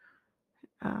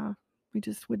 We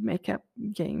just would make up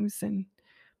games, and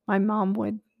my mom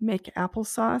would make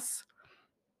applesauce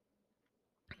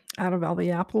out of all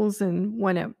the apples, and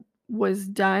when it was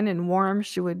done and warm,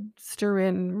 she would stir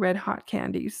in red hot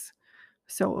candies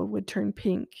so it would turn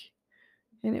pink,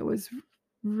 and it was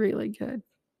really good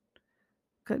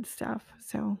stuff.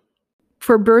 So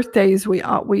for birthdays, we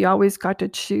always got to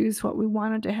choose what we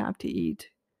wanted to have to eat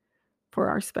for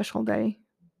our special day.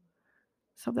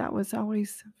 So that was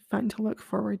always fun to look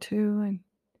forward to.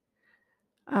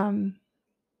 And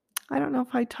I don't know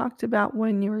if I talked about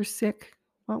when you were sick,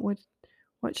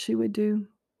 what she would do.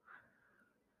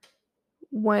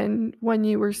 When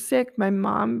you were sick, my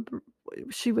mom,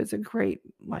 she was a great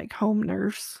home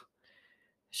nurse.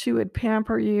 She would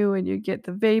pamper you, and you'd get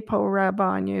the Vapo rub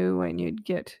on you, and you'd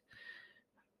get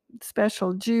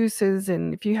special juices,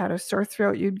 and if you had a sore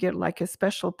throat, you'd get a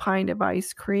special pint of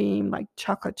ice cream, like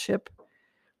chocolate chip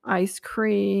ice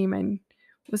cream, and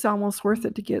it was almost worth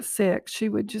it to get sick. She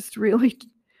would just really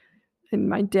And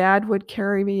my dad would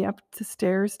carry me up the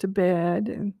stairs to bed.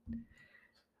 And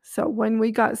so when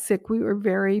we got sick, we were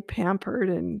very pampered,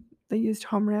 and they used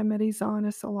home remedies on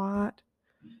us a lot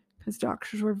because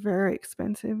doctors were very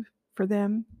expensive for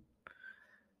them.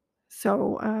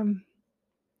 So,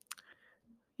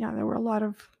 yeah, there were a lot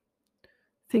of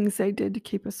things they did to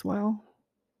keep us well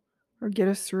or get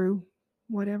us through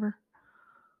whatever.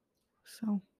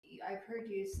 So, I've heard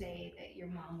you say that your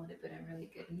mom would have been a really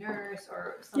good nurse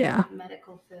or something Yeah. in the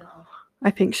medical field.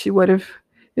 I think she would have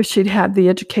if she'd had the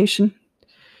education.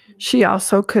 She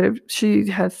also could have, she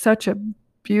had such a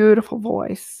beautiful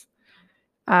voice.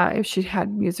 If she'd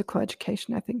had musical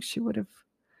education, I think she would have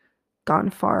gone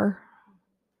far.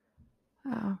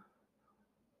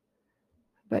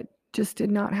 But just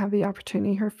did not have the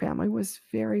opportunity. Her family was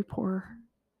very poor.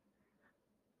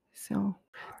 So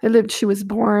she was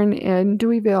born in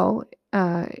Deweyville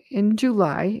in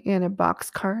July in a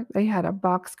boxcar. They had a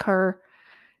boxcar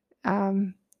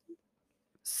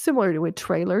similar to a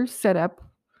trailer set up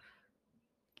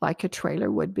like a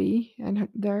trailer would be. And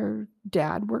their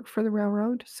dad worked for the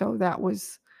railroad. So that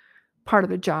was part of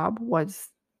the job, was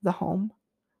the home.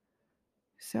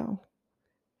 So,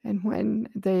 and when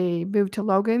they moved to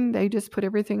Logan, they just put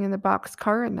everything in the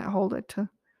boxcar and that hauled it to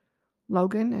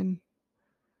Logan. And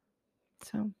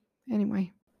so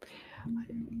anyway,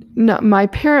 no, my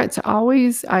parents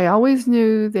I always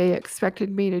knew they expected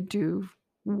me to do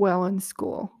well in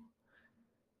school.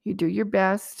 You do your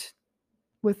best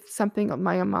with something.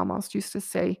 My mom always used to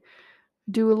say,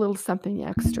 do a little something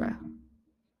extra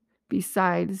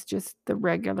besides just the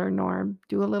regular norm.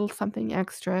 Do a little something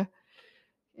extra.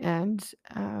 And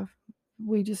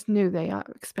we just knew they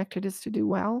expected us to do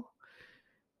well.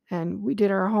 And we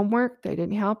did our homework. They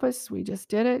didn't help us. We just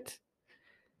did it.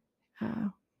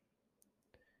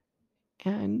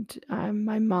 And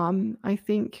my mom, I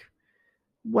think,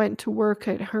 went to work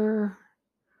at her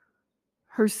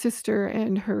sister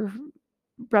and her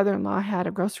brother-in-law had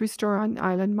a grocery store on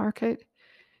Island Market.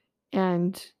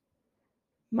 And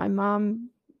my mom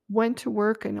went to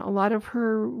work, and a lot of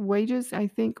her wages, I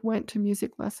think, went to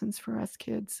music lessons for us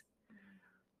kids.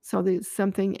 So there's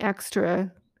something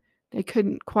extra they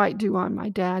couldn't quite do on my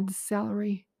dad's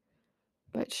salary.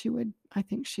 But I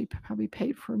think she probably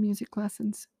paid for music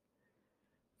lessons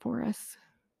for us.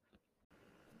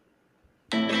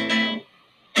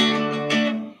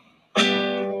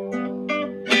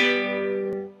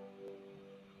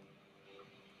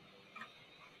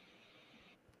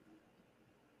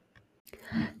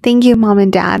 Thank you, Mom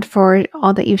and Dad, for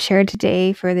all that you've shared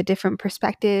today, for the different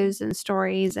perspectives and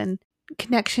stories and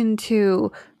connection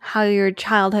to how your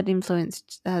childhood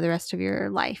influenced the rest of your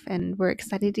life. And we're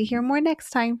excited to hear more next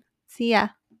time. See ya.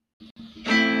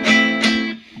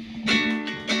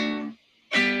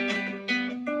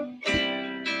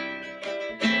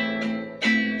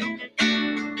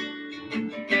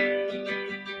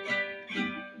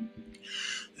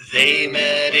 They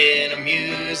met in a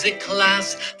music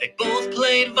class. They both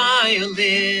played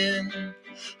violin.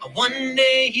 One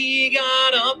day he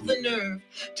got up the nerve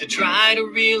to try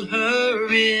to reel her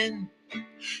in.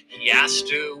 He asked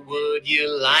her, would you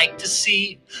like to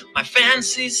see my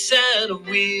fancy set of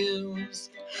wheels?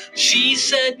 She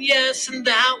said yes, and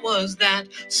that was that.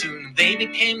 Soon they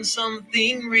became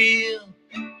something real.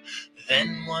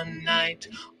 Then one night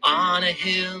on a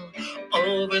hill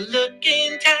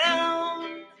overlooking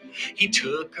town, he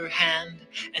took her hand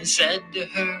and said to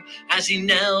her as he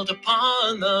knelt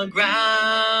upon the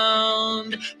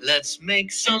ground, let's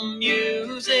make some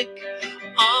music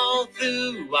all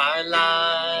through our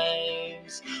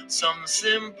lives. Some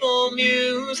simple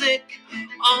music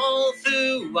all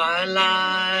through our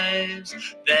lives.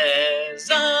 There's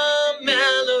a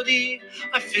melody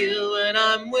I feel when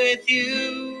I'm with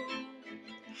you.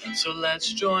 So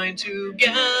let's join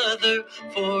together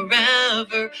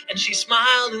forever. And she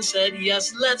smiled and said,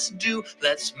 yes, let's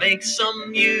make some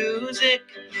music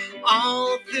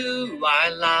all through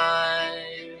our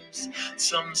lives.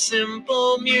 Some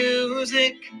simple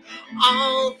music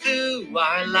all through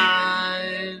our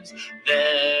lives.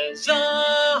 There's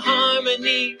a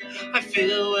harmony I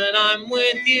feel when I'm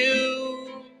with you.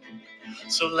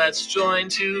 So let's join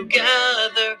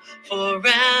together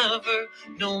forever,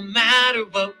 no matter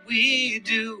what we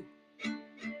do.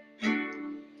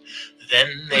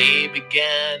 Then they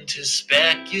began to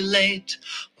speculate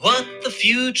what the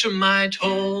future might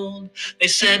hold. They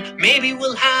said, maybe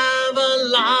we'll have a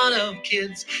lot of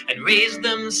kids and raise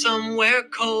them somewhere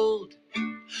cold.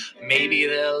 Maybe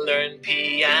they'll learn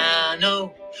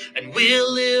piano and we'll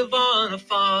live on a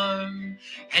farm.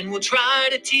 And we'll try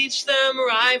to teach them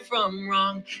right from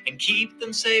wrong and keep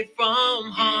them safe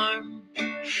from harm.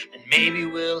 And maybe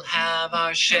we'll have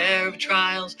our share of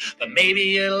trials, but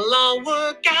maybe it'll all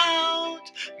work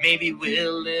out. Maybe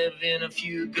we'll live in a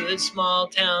few good small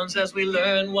towns as we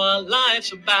learn what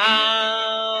life's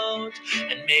about.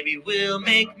 And maybe we'll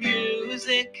make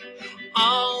music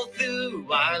all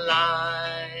through our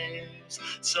lives.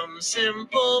 Some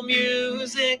simple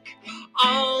music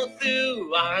all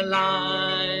through our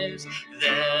lives.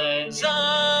 There's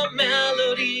a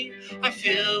melody I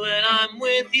feel when I'm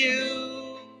with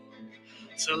you.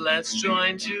 So let's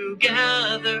join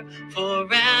together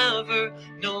forever,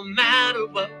 no matter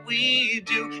what we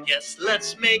do. Yes,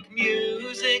 let's make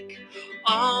music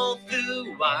all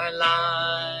through our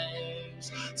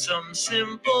lives. Some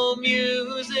simple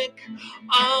music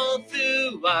all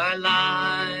through our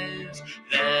lives.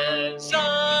 There's a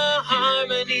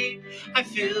harmony I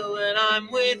feel when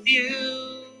I'm with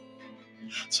you.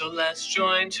 So let's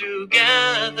join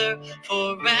together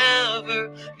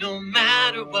forever, no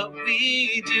matter what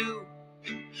we do.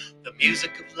 The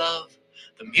music of love,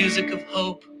 the music of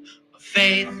hope, of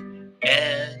faith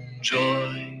and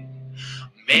joy.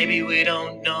 Maybe we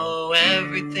don't know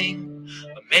everything,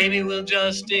 but maybe we'll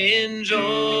just enjoy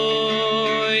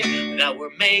that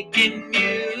we're making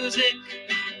music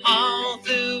all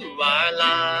through our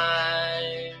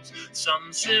lives.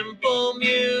 Some simple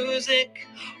music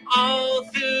all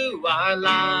through our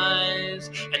lives.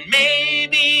 And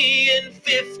maybe in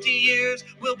 50 years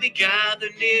we'll be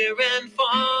gathered near and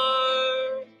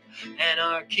far, and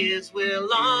our kids will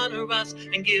honor us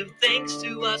and give thanks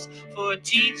to us for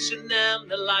teaching them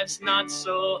that life's not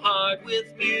so hard,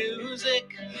 with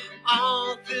music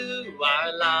all through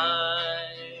our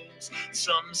lives.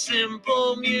 Some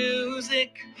simple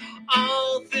music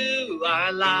all through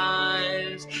our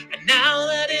lives. And now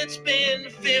that it's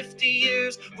been 50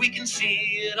 years, we can see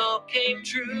it all came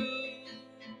true.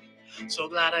 So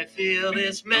glad I feel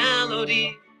this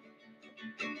melody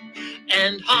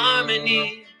and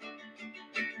harmony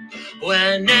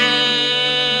whenever